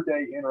normal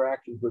everyday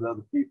interactions with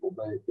other people,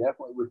 but it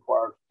definitely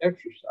requires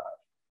exercise.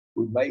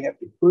 we may have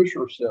to push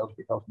ourselves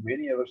because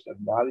many of us have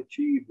not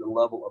achieved the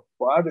level of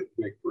private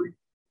victory,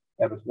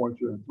 habits 1,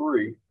 2, and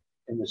 3,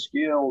 and the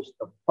skills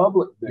of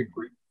public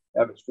victory,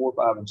 habits 4,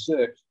 5, and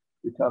 6,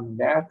 become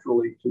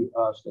naturally to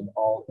us in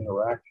all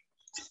interactions.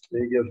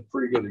 He gives a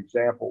pretty good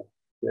example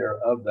there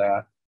of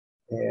that,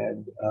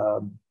 and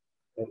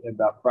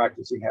about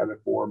practicing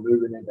habit 4,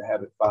 moving into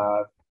habit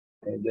 5,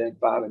 and then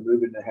finally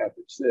moving to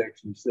habit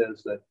 6. He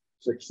says that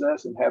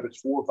success in habits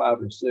 4, 5,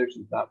 and 6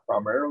 is not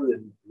primarily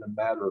a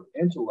matter of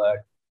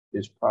intellect,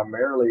 it's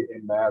primarily a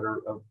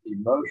matter of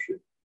emotion.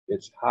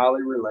 It's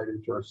highly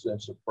related to our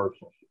sense of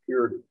personal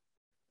security.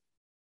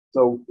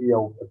 So,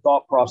 a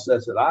thought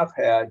process that I've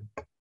had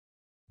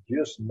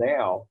just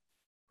now,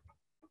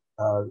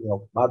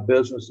 my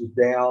business is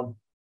down,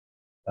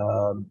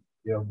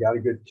 got a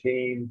good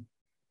team.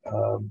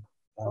 I'm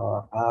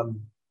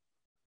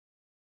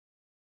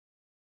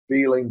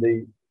feeling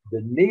the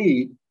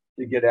need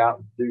to get out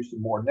and do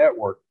some more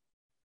networking.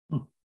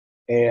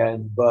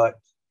 But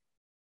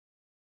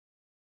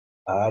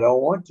I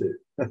don't want to.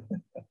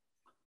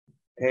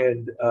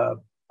 And I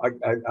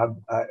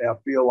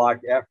feel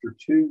like after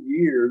 2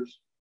 years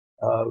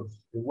of,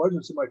 it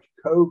wasn't so much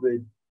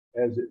COVID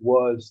as it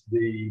was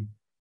we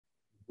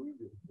were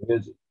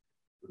busy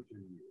for 2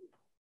 years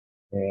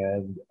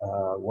and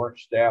weren't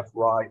staffed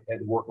right, had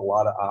to work a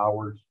lot of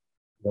hours.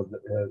 In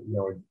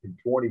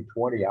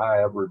 2020,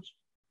 I averaged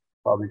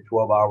probably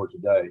 12 hours a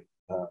day,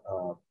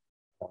 at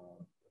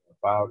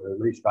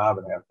least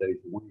 5.5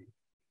 days a week.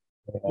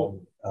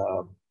 And,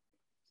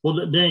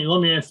 well, Danny,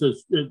 let me ask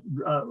this.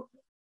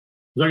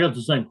 I got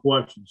the same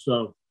question.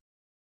 So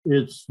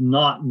it's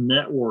not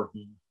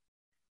networking.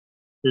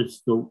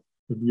 It's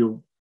if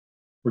you'll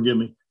forgive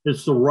me,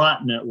 it's the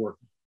right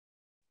networking.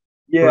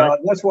 Yeah,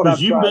 correct? That's what I've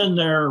Because you've been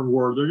there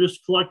where they're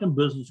just collecting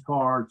business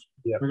cards.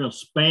 Yep. They're going to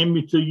spam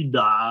you till you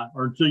die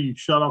or until you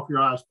shut off your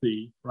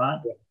ISP,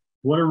 right? Yep.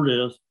 Whatever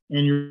it is.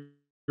 And you're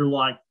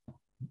like,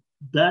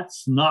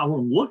 that's not what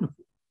I'm looking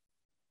for.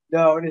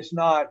 No, and it's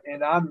not.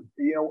 And I'm,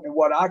 and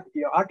what I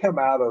come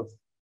out of,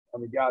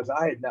 guys,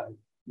 I had not,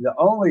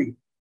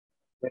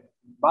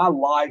 my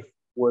life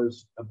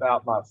was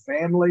about my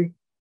family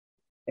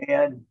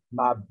and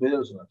my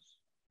business.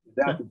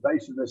 At the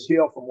base of this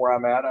hill from where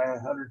I'm at, I had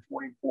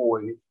 120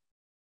 employees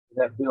in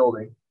that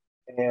building.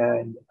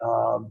 And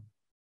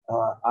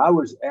I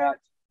was at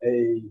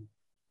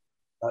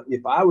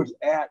if I was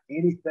at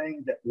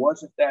anything that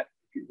wasn't that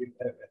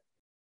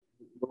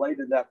related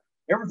to that,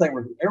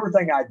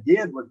 everything I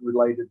did was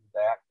related to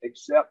that,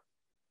 except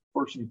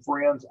for some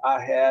friends I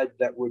had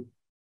that were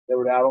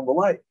out on the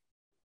lake.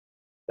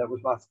 That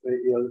was my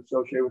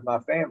associated with my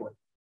family.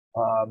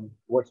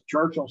 Went to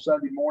church on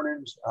Sunday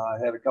mornings.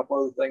 Had a couple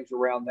other things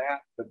around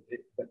that, but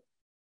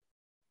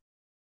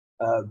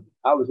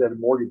I was at a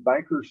mortgage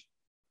bankers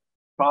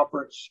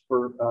conference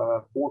for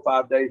 4 or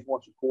 5 days,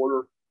 once a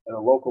quarter, and a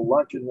local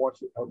luncheon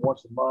once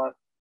a month,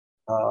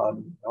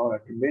 on a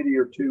committee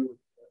or two.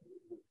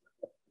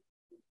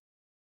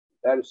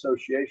 That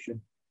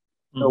association.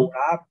 Mm-hmm. So when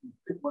I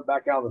went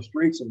back out on the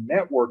streets and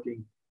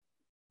networking,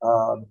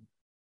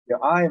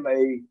 I am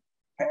a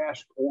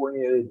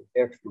task-oriented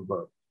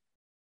extrovert.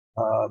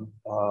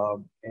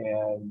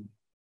 And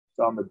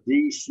so I'm a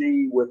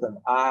DC with an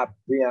eye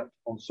bent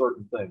on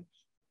certain things.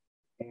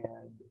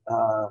 And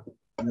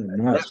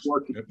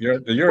networking.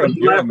 You're a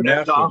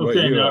mess of what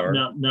you are.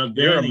 Now, Danny,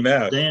 you're a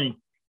mess.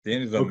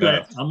 Danny's a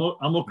mess. I'm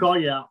gonna call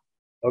you out.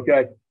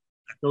 Okay.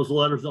 Those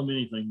letters don't mean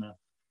anything, man.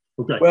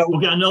 Okay.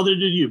 Okay, I know they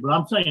did you, but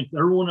I'm saying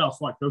everyone else,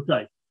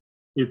 okay,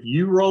 if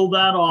you roll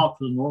that off,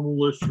 the normal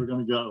list are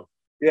going to go.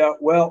 Yeah,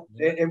 well,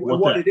 and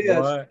what it is,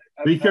 what?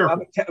 Be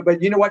careful.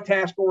 But you know what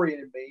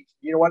task-oriented means?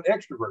 You know what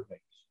extrovert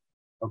means?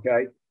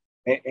 Okay.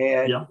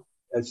 And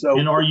so.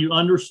 And are you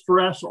under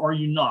stress or are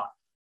you not?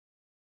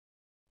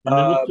 And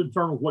then let's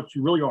determine what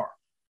you really are.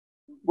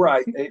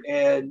 Right.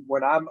 And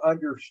when I'm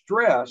under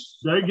stress.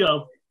 There you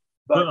go.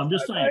 But I'm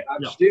just saying.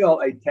 I'm still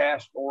a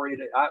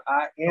task-oriented.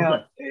 I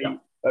am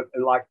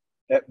like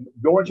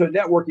going to a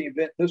networking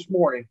event this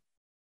morning.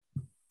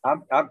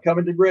 I'm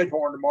coming to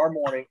Gridhorn tomorrow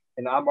morning,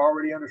 and I'm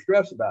already under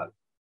stress about it.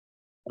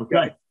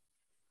 Okay.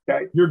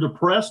 You're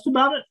depressed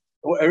about it?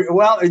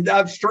 Well,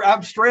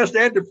 I'm stressed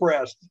and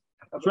depressed.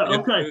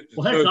 Okay.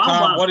 Well, heck, so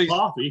Tom, what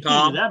coffee. It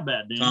can't be that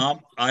bad, Danny. Tom,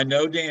 I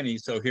know Danny,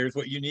 so here's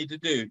what you need to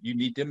do. You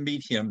need to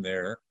meet him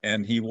there,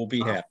 and he will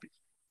be happy.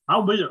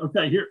 I'll be there.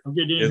 Okay, here.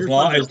 Okay, Danny. As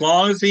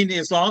long as he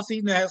has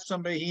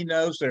somebody he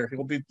knows there,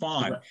 he'll be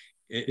fine. Okay.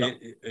 He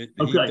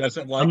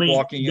doesn't like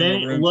walking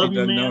in the room. He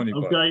doesn't know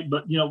anybody. Okay,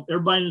 but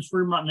everybody in this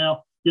room right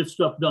now gets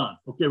stuff done.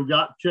 Okay, we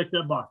got to check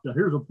that box. Now,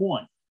 here's a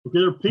point. Okay,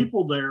 there are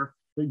people there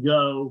that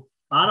go,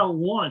 I don't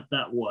want it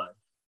that way.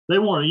 They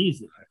want it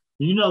easy.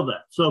 You know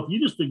that. So if you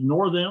just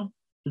ignore them,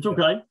 it's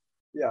okay.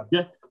 Yeah.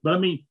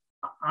 But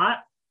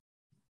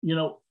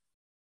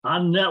I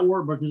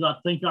network because I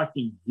think I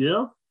can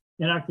give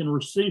and I can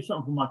receive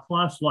something from my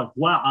clients like,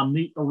 wow, I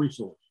need a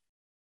resource.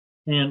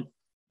 And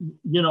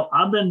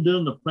I've been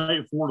doing the pay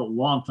it forward a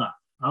long time.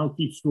 I don't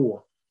keep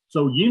score.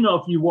 So,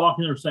 if you walk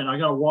in there saying, I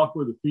got to walk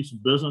with a piece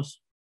of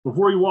business,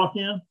 before you walk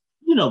in,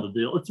 you know the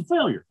deal. It's a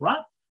failure, right?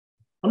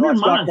 I Well,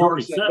 mean, mine's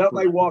already set.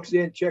 Nobody walks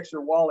in, checks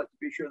their wallet to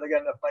be sure they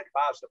got enough money to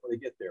buy something when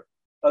they get there,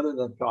 other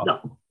than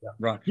coffee. Yeah.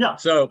 Right. Yeah.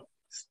 So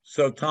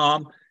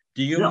Tom,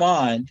 do you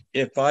mind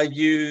if I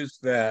use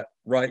that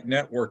right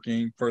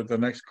networking for the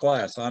next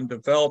class? I'm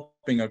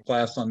developing a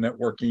class on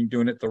networking,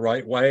 doing it the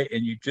right way,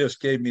 and you just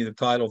gave me the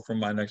title for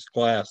my next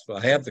class. I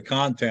have the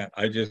content.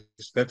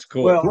 That's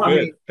cool. Well, good. I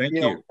mean, Thank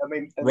you.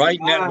 Right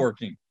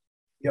networking.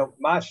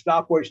 My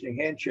stop wasting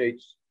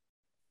handshakes,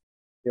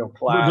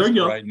 class. There you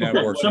go. Right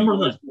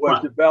networking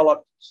was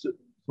developed.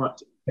 Right.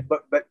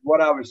 But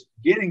what I was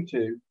getting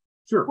to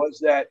was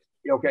that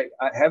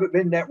I haven't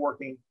been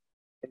networking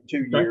in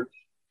 2 years.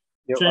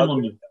 Shame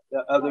on you.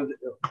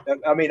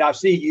 I mean, I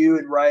see you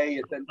and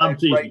Ray, and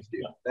Ray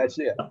yeah. That's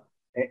it.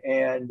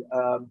 And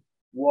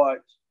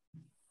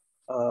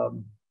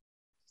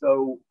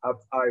so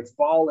I've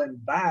fallen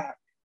back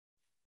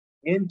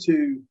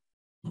into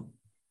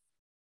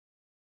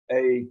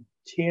a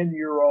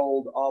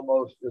 10-year-old,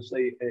 almost, let's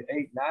say, an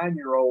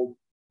 8-9-year-old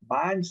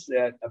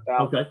mindset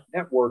about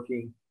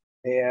networking.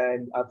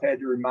 And I've had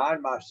to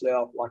remind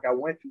myself, like I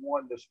went to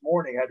one this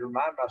morning, I had to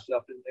remind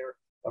myself in there,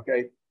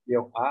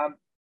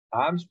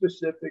 I'm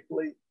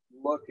specifically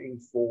looking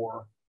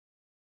for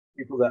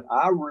people that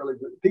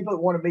people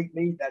that want to meet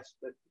me. That's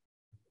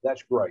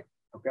great.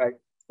 Okay.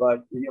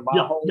 But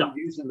my whole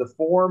using the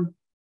form,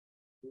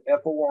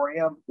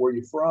 FORM, where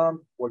you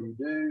from, what do you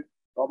do,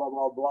 blah, blah,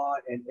 blah, blah,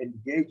 and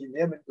engaging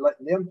them and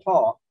letting them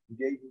talk,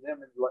 engaging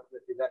them in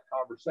that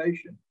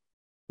conversation.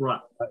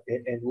 Right.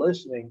 And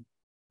listening.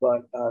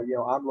 But,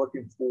 I'm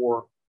looking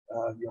for,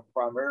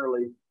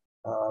 primarily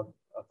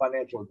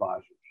financial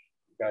advisors.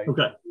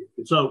 Okay.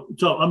 So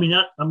I mean,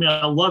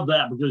 I love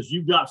that because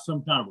you've got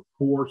some kind of a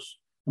course.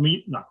 I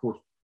mean, not course.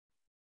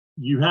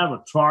 You have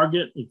a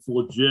target. It's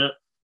legit,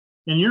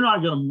 and you're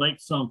not going to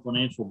make some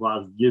financial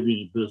advisor give you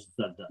any business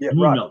that day. Yeah,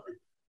 you right. know that.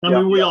 I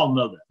mean, we all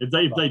know that. If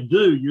they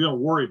do, you're going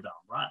to worry about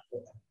them, right? Yeah.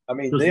 I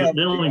mean, they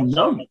don't even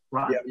know you,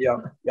 right? Yeah.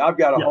 I've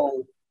got a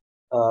whole.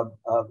 I've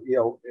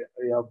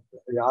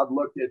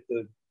looked at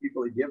the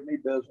people that give me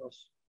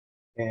business,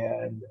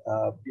 and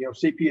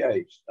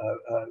CPAs.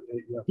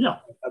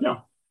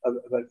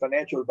 But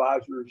financial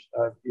advisors,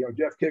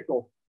 Jeff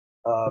Kickle,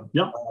 I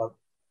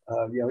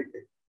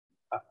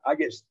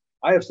guess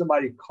I have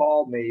somebody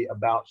call me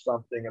about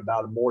something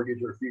about a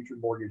mortgage or a future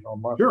mortgage on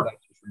a monthly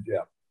basis for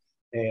Jeff.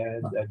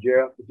 And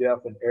Jeff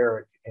and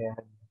Eric, and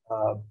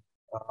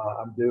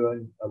I'm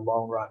doing a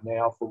loan right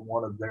now for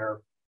one of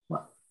their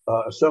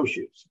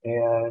associates.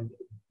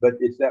 But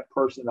it's that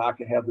person I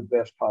can have the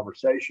best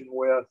conversation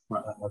with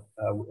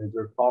as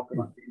they're talking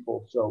to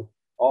people. So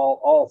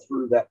all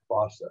through that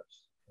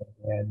process.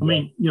 And I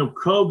mean,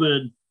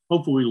 COVID,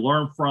 hopefully we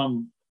learn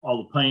from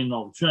all the pain and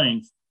all the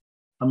change.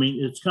 I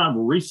mean, it's kind of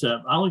a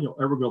reset. I don't think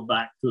it'll ever go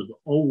back to the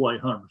old way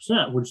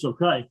 100%, which is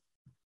okay.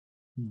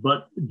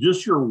 But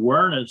just your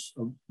awareness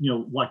of,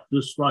 like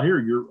this right here,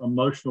 your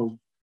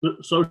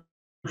social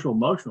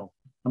emotional.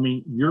 I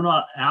mean, you're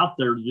not out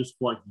there to just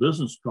collect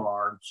business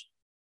cards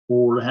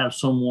or to have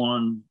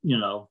someone,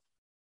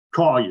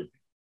 call you.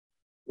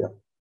 Yeah.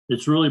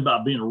 It's really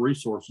about being a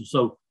resource. And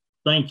so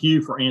thank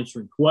you for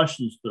answering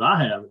questions that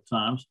I have at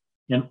times.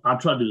 And I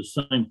try to do the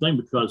same thing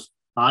because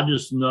I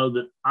just know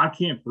that I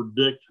can't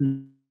predict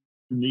who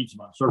needs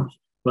my service,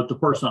 but the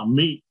person I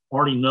meet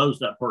already knows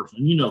that person,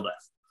 and you know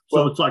that.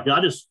 So it's like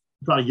I just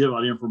try to give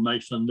out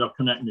information, and they'll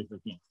connect me if they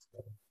can.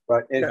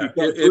 Right, and if you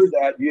go through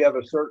that, you have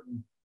a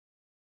certain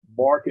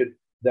market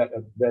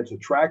that's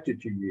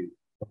attracted to you.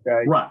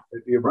 Okay, right.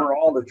 We're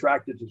all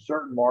attracted to a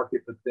certain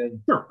market, but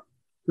then sure.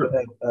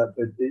 But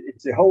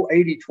it's the whole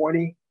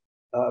 80-20.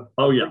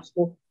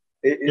 Principle.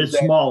 It's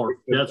smaller.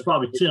 Yeah, it's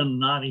probably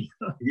 10-90.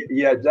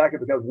 Yeah, exactly.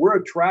 Because we're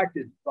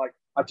attracted, like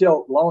I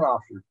tell loan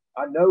officers,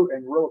 I know,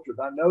 and realtors,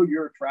 I know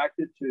you're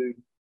attracted to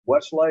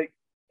Westlake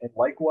and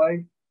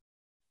Lakeway,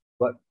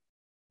 but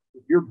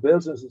if your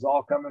business is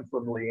all coming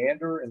from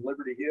Leander and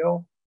Liberty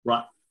Hill,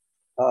 right?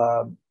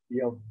 That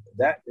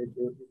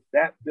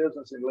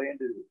business in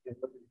Leander and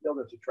Liberty Hill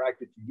that's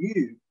attracted to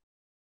you,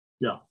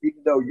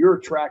 even though you're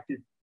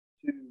attracted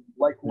to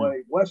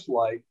Lakeway,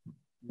 Westlake.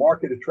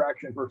 Market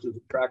attraction versus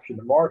attraction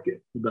to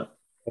market.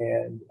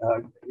 And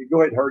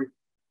go ahead, Hurdy.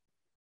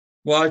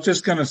 Well, I was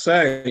just going to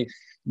say,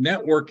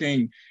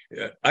 networking.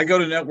 I go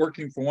to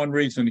networking for one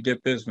reason, to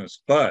get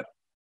business, but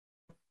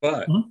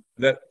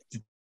that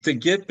to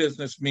get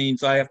business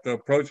means I have to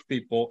approach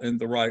people in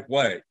the right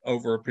way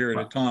over a period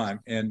of time,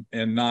 and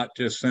not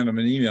just send them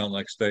an email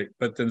next day.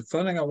 But the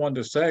fun thing I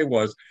wanted to say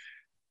was,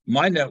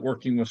 my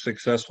networking was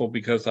successful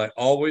because I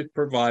always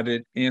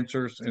provided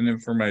answers and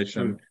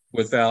information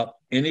without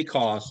any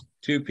cost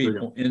to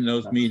people in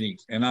those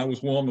meetings. And I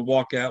was willing to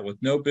walk out with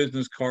no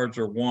business cards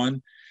or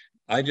one.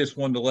 I just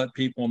wanted to let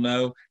people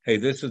know, hey,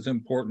 this is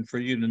important for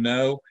you to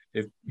know,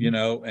 if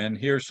and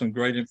here's some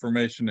great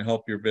information to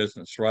help your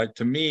business, right?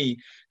 To me,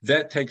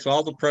 that takes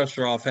all the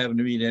pressure off having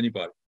to meet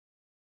anybody.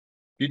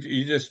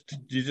 You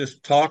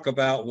just talk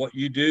about what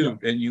you do,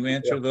 and you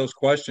answer those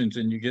questions,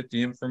 and you get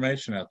the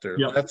information out there.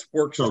 That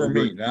works for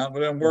me. Now, it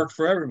doesn't work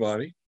for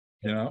everybody.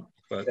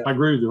 But I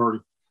agree with you, Hardy.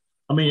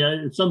 I mean,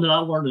 it's something I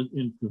learned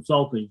in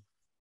consulting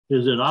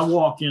is that I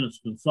walk in as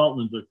a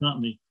consultant into a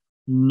company,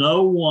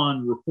 no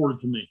one reported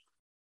to me.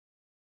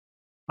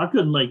 I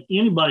couldn't make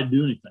anybody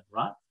do anything,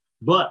 right?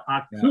 But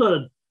I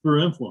could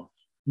through influence.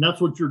 And that's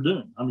what you're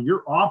doing. I mean,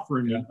 you're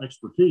offering them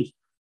expertise.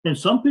 And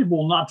some people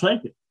will not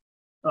take it.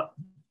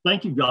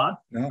 Thank you, God.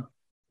 Yeah.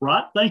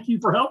 Right? Thank you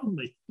for helping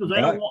me. Because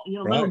they don't want,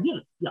 they don't get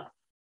it.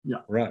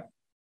 Yeah. Right.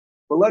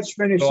 Well, let's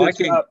finish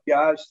this up,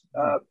 guys.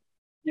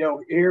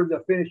 Here to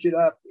finish it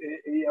up,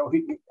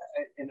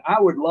 and I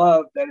would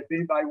love that if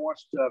anybody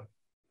wants to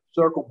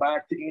circle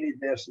back to any of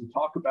this and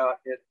talk about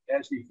it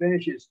as he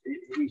finishes,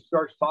 he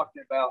starts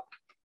talking about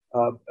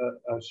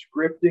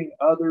scripting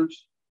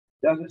others.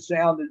 Doesn't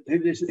sound,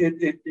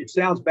 it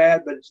sounds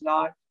bad, but it's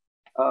not.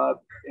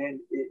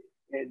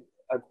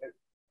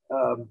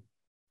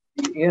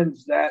 He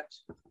ends that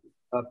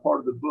part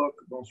of the book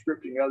on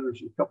scripting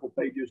others, a couple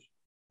pages,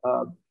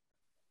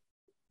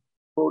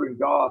 quoting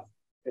Goff.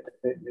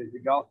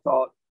 Goff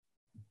thought,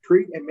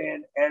 treat a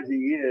man as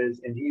he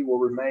is, and he will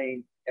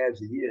remain as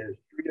he is.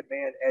 Treat a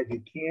man as he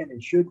can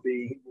and should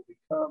be, he will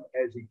become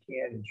as he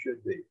can and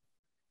should be.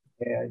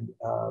 And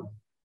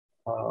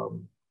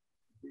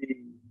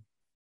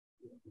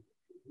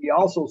he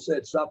also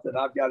said something,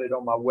 I've got it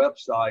on my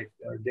website,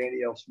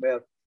 Danny L.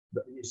 Smith,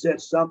 but he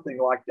said something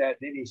like that.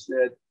 Then he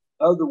said,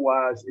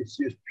 otherwise, it's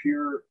just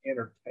pure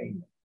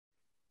entertainment.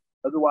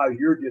 Otherwise,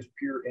 you're just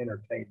pure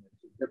entertainment.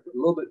 It's a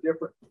little bit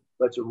different,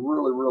 but it's a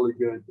really, really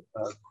good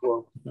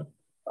quote.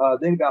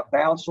 Then about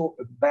balance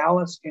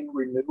in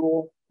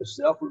renewal. The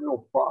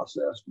self-renewal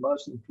process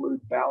must include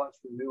balance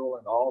renewal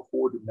in all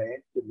four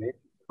dimensions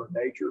for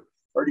nature.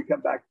 Already come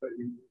back to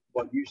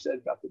what you said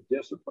about the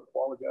discipline a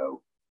while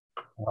ago.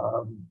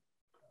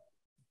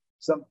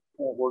 Some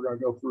point we're going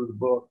to go through the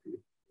book, if you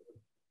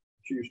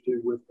choose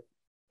to, with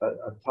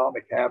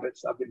Atomic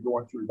Habits. I've been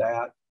going through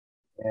that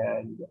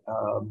and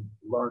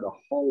learned a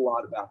whole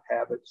lot about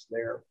habits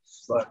there.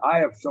 But I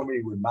have so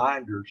many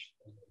reminders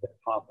that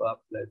pop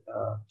up that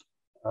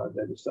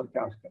is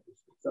sometimes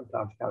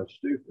kind of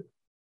stupid.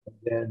 And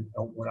then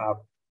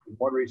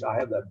one reason I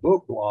have that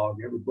book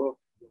blog, every book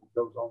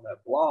goes on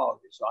that blog,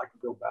 is so I can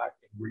go back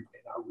and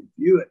I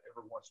review it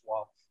every once in a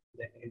while.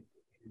 And it's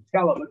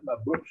kind of like looking at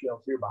my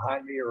bookshelves here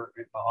behind me or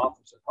in my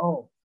office at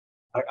home.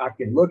 I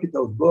can look at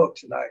those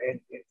books and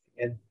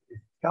it's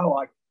kind of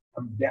like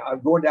I'm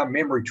going down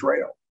memory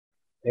trail,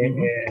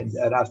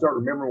 and I start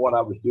remembering what I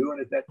was doing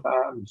at that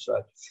time and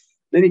such.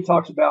 Then he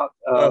talks about.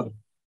 Go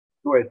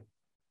ahead.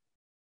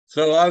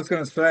 So I was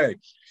going to say,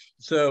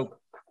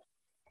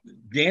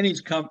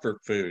 Danny's comfort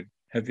food.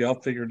 Have y'all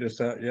figured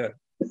this out yet?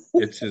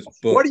 It's his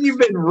book. What have you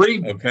been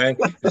reading? Okay,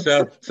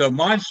 so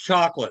mine's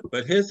chocolate,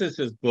 but his is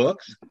his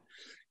books,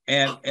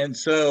 and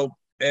so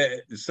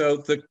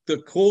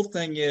the cool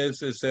thing is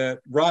that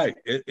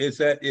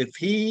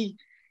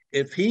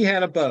if he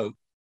had a boat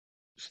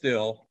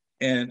still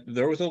and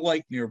there was a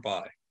lake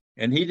nearby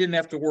and he didn't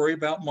have to worry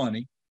about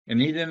money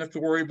and he didn't have to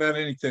worry about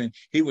anything,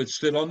 he would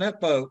sit on that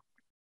boat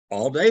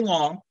all day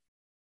long,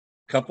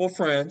 couple of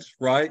friends,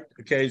 right,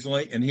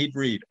 occasionally, and he'd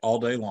read all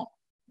day long.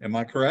 Am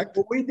I correct?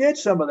 Well, we did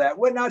some of that.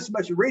 Well, not so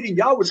much reading.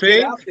 Y'all would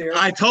get out there.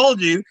 I told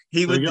you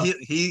he would.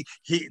 He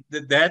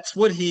that's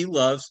what he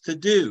loves to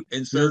do,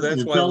 and so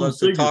that's why he loves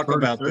to talk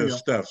about this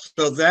stuff.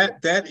 So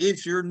that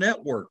is your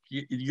network.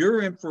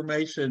 Your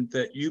information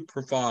that you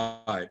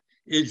provide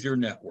is your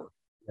network.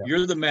 Yeah.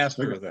 You're the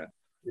master of that.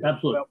 Yeah.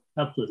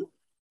 Absolutely.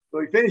 So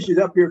he finishes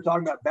up here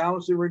talking about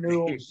balance and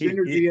renewal,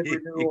 synergy and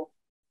renewal,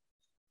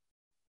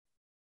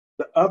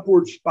 the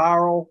upward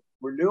spiral.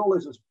 Renewal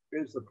is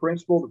the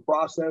principle, the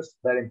process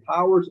that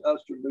empowers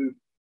us to move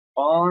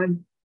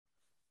on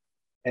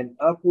an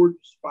upward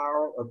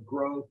spiral of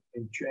growth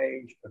and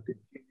change, a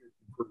continuous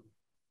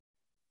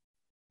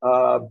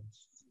improvement.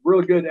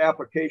 Really good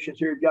applications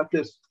here. You got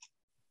this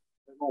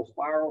little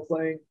spiral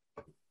thing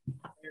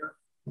here.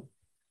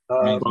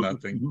 Means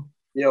nothing.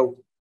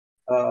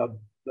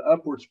 The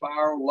upward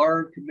spiral: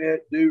 learn,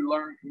 commit, do,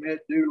 learn, commit,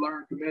 do,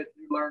 learn, commit,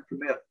 do, learn,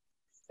 commit.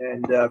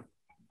 And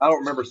I don't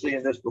remember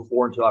seeing this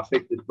before until I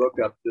picked this book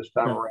up this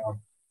time around.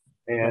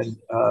 And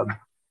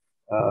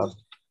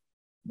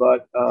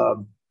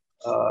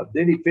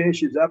then he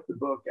finishes up the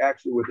book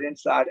actually with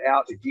Inside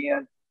Out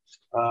again.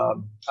 I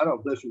don't know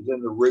if this was in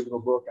the original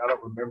book. I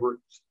don't remember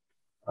it.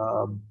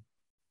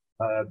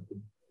 I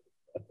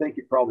think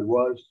it probably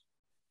was.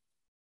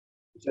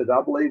 It says,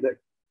 I believe that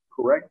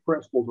correct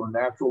principles are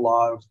natural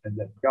laws and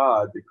that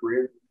God, the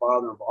creator and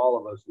father of all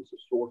of us, is the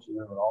source of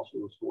them and also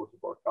the source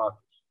of our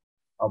consciousness.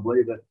 I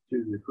believe that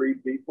to the degree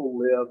people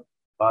live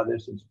by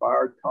this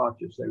inspired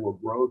conscience, they will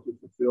grow to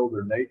fulfill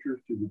their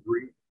natures. To the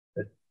degree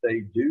that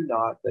they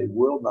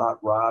will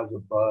not rise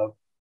above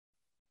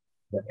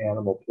the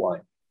animal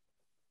plane.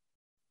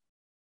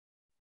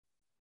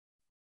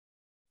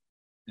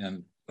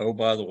 And oh,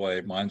 by the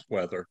way, mine's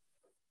weather.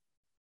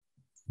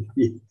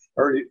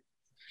 Heard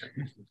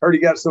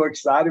you got so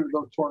excited with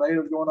those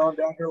tornadoes going on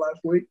down here last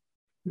week.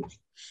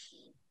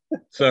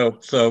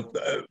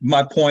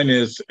 My point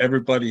is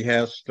everybody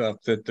has stuff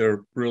that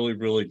they're really,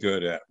 really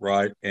good at,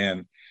 right?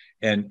 And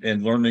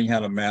learning how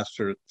to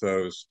master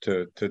those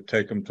to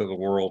take them to the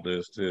world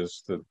is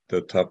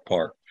the tough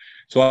part.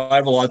 So I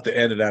have a lot to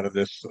edit out of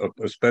this,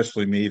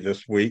 especially me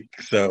this week.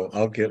 So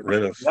I'll get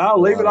rid of. No,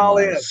 leave it all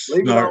in.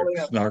 Leave it all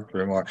in. Snark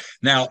remark.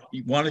 Now,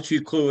 why don't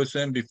you clue us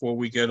in before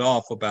we get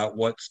off about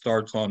what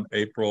starts on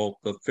April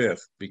the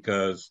 5th,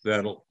 because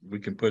we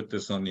can put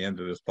this on the end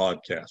of this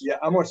podcast. Yeah,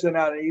 I'm going to send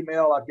out an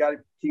email. I've got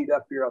it teed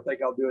up here. I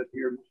think I'll do it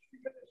here in a few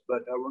minutes,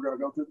 but we're going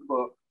to go through the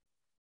book,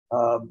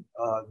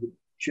 the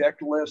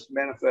Checklist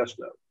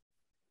Manifesto.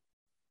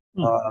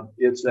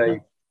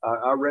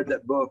 I read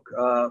that book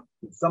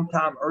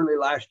sometime early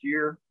last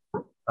year,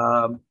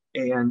 and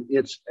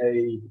it's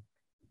a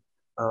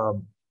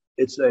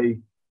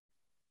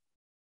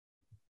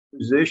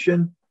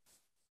physician.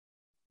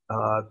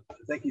 I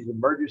think he's an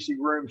emergency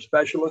room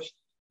specialist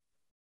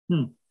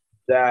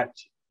that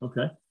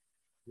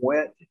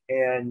went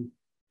and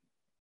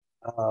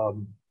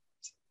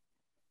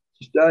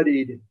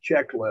studied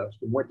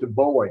checklist and went to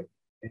Boeing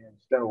and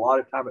spent a lot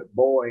of time at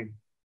Boeing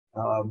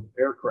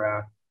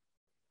aircraft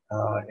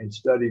and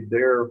studied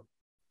their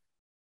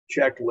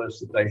checklist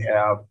that they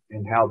have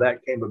and how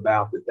that came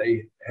about, that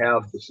they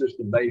have the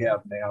system they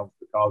have now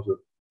because of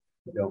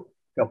a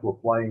couple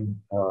of plane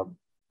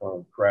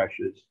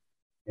crashes,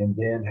 and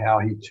then how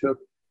he took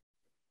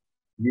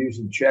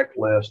using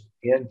checklist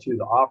into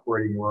the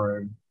operating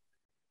room,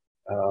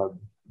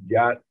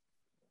 got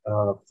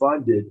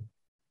funded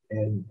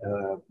in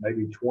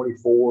maybe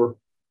 24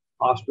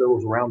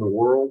 hospitals around the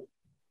world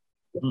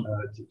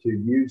to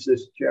use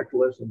this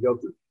checklist and go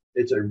through.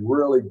 It's a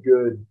really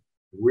good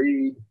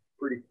read,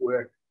 pretty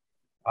quick.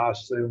 I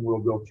assume we'll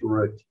go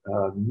through it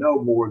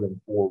no more than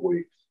 4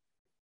 weeks,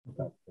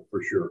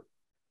 for sure.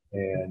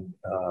 And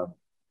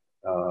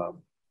I've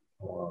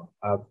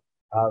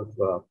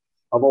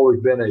always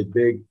been a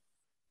big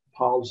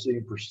policy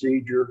and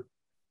procedure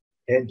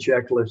and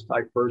checklist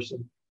type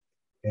person.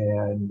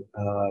 And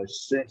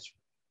since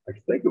I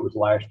think it was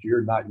last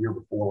year, not year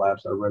before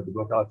last, I read the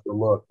book. I'll have to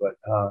look, but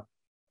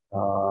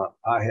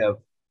I have,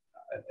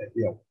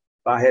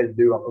 I had to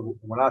do,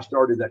 when I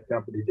started that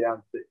company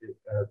down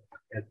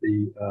at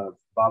the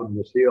bottom of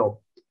this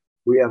hill,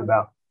 we had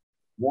about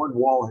one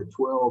wall had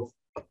 12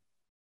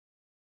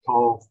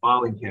 tall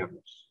filing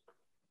cabinets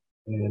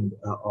and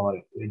on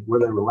it,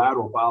 where they were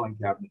lateral filing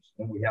cabinets.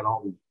 And we had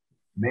all these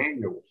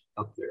manuals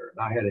up there.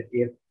 And I had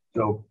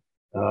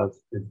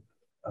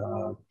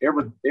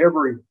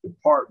every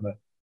department,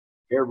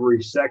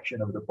 every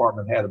section of a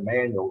department had a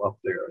manual up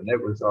there. And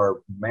it was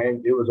our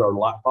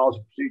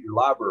policy procedure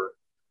library.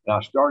 And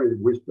I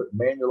started, we just put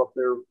manual up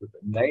there with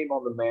the name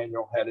on the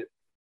manual, had it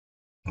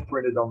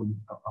printed on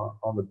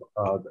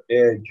the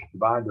edge, the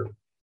binder.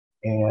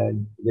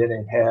 And then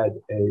it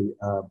had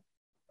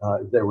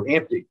they were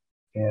empty.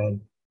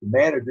 And the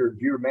manager,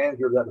 if you were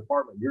manager of that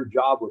department, your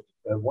job was,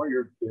 one of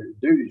your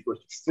duties was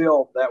to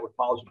fill that with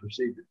policy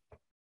procedures.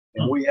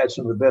 And we had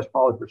some of the best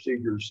policy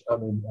procedures. I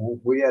mean,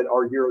 we had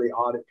our yearly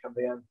audit come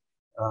in,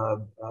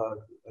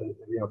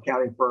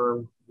 accounting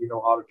firm,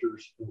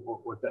 auditors,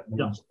 what that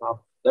means. Yeah.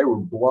 They were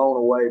blown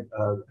away,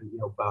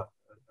 about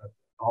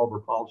all of our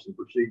policy and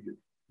procedures.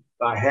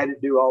 If I had to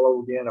do all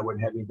over again, I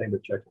wouldn't have anything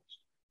but checklists.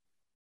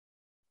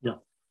 Yeah.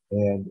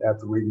 And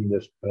after reading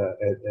this,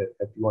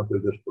 after going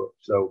through this book,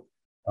 so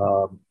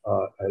I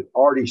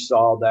already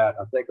saw that.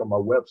 I think on my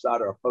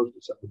website, or I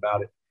posted something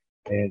about it,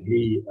 and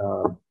he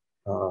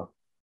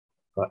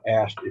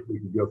asked if we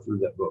could go through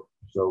that book.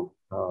 So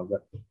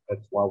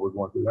that's why we're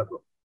going through that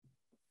book.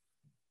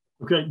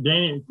 Okay,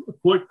 Danny,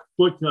 quick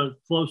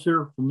close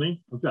here from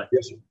me. Okay.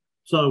 Yes, sir.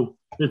 So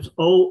it's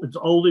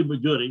oldie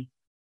but goodie.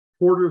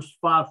 Porter's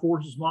 5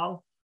 Forces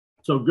model.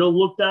 So go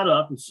look that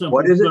up. It's simple.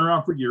 What is it? It's been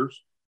around for years.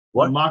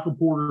 What? Michael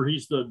Porter,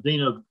 he's the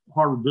dean of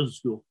Harvard Business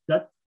School.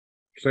 Okay.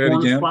 Say it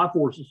Porter's again. 5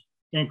 Forces.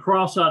 And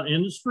cross out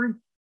industry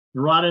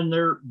and right in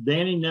there,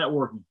 Danny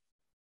networking.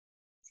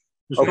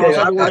 Just okay,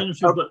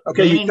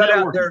 you cut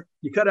out there.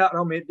 You cut out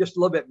on me just a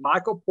little bit.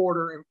 Michael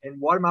Porter, and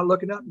what am I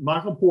looking at?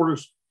 Michael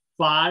Porter's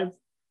 5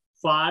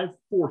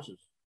 Forces.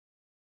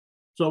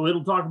 So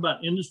it'll talk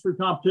about industry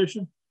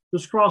competition.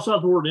 Just cross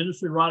out the word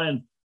industry, right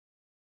in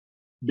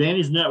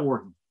Danny's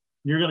networking.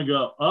 You're going to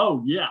go,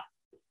 oh yeah.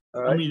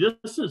 All right. I mean,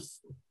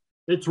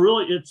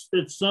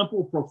 it's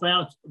simple,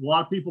 profound. A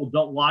lot of people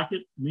don't like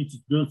it. It means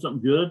it's doing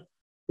something good.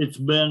 It's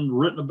been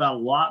written about a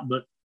lot,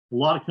 but a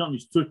lot of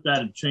companies took that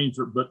and changed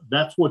it. But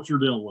that's what you're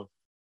dealing with.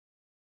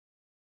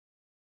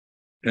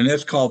 And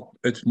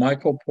it's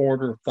Michael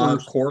Porter,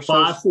 5 Courses.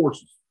 5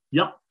 Forces.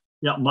 Yep.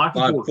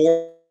 Michael 5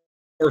 Porter.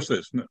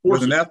 Forces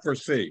with an F or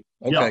C.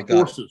 Okay, yeah,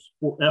 Forces.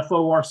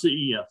 Forces.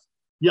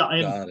 Yeah,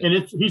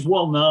 and he's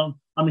well known.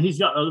 I mean, he's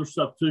got other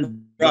stuff too.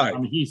 Right. I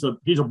mean, he's a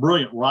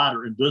brilliant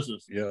writer in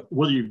business. Yeah.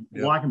 Whether you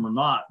like him or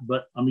not,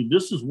 but I mean,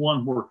 this is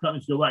one where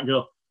companies go back and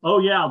go, oh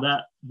yeah,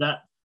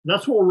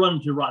 that's what we're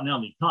running to right now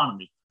in the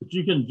economy. But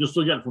you can just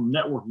look at it from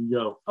network and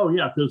go, oh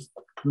yeah, because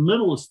the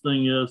middleest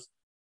thing is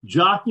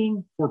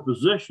jockeying for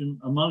position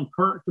among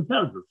current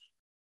competitors.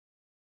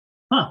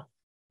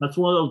 That's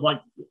one of those,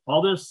 like,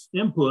 all this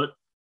input,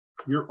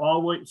 you're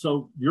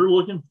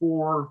looking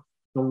for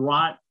the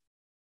right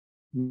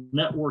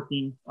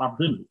networking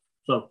opportunity.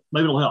 So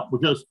maybe it'll help,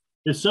 because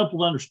it's simple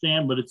to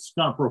understand, but it's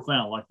kind of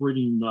profound, like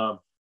reading,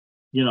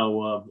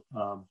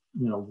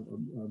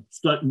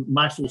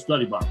 Maxwell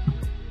study Bible.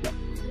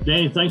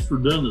 Danny, thanks for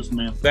doing this,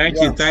 man. Thank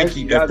you.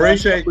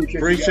 Appreciate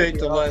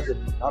the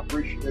lesson. I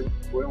appreciate it.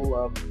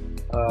 We'll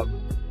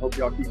hope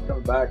y'all keep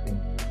coming back,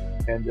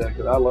 and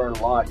because I learned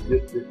a lot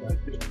just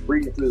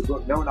reading through the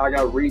book, knowing I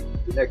got to read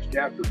the next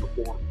chapter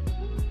before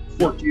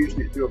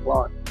Tuesday at 2:00.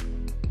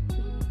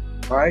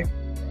 All right.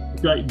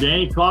 Okay,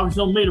 Danny, coffee's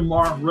on me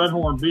tomorrow. Red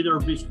Horn, be there or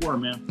be square,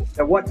 man.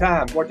 At what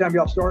time? What time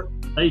y'all start?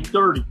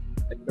 8:30.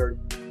 8:30.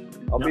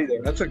 I'll be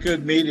there. That's a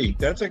good meeting.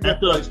 That's a good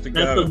place to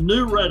go. At the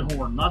new Red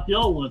Horn, not the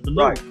old one. At the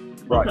new one.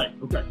 Right.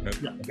 Okay.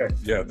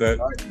 Yeah.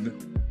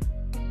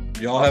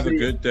 Y'all have a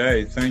good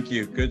day. Thank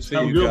you. Good to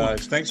see you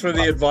guys. Thanks for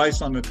the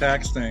advice on the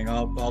tax thing.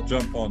 I'll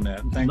jump on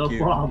that. Thank you.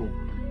 No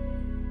problem.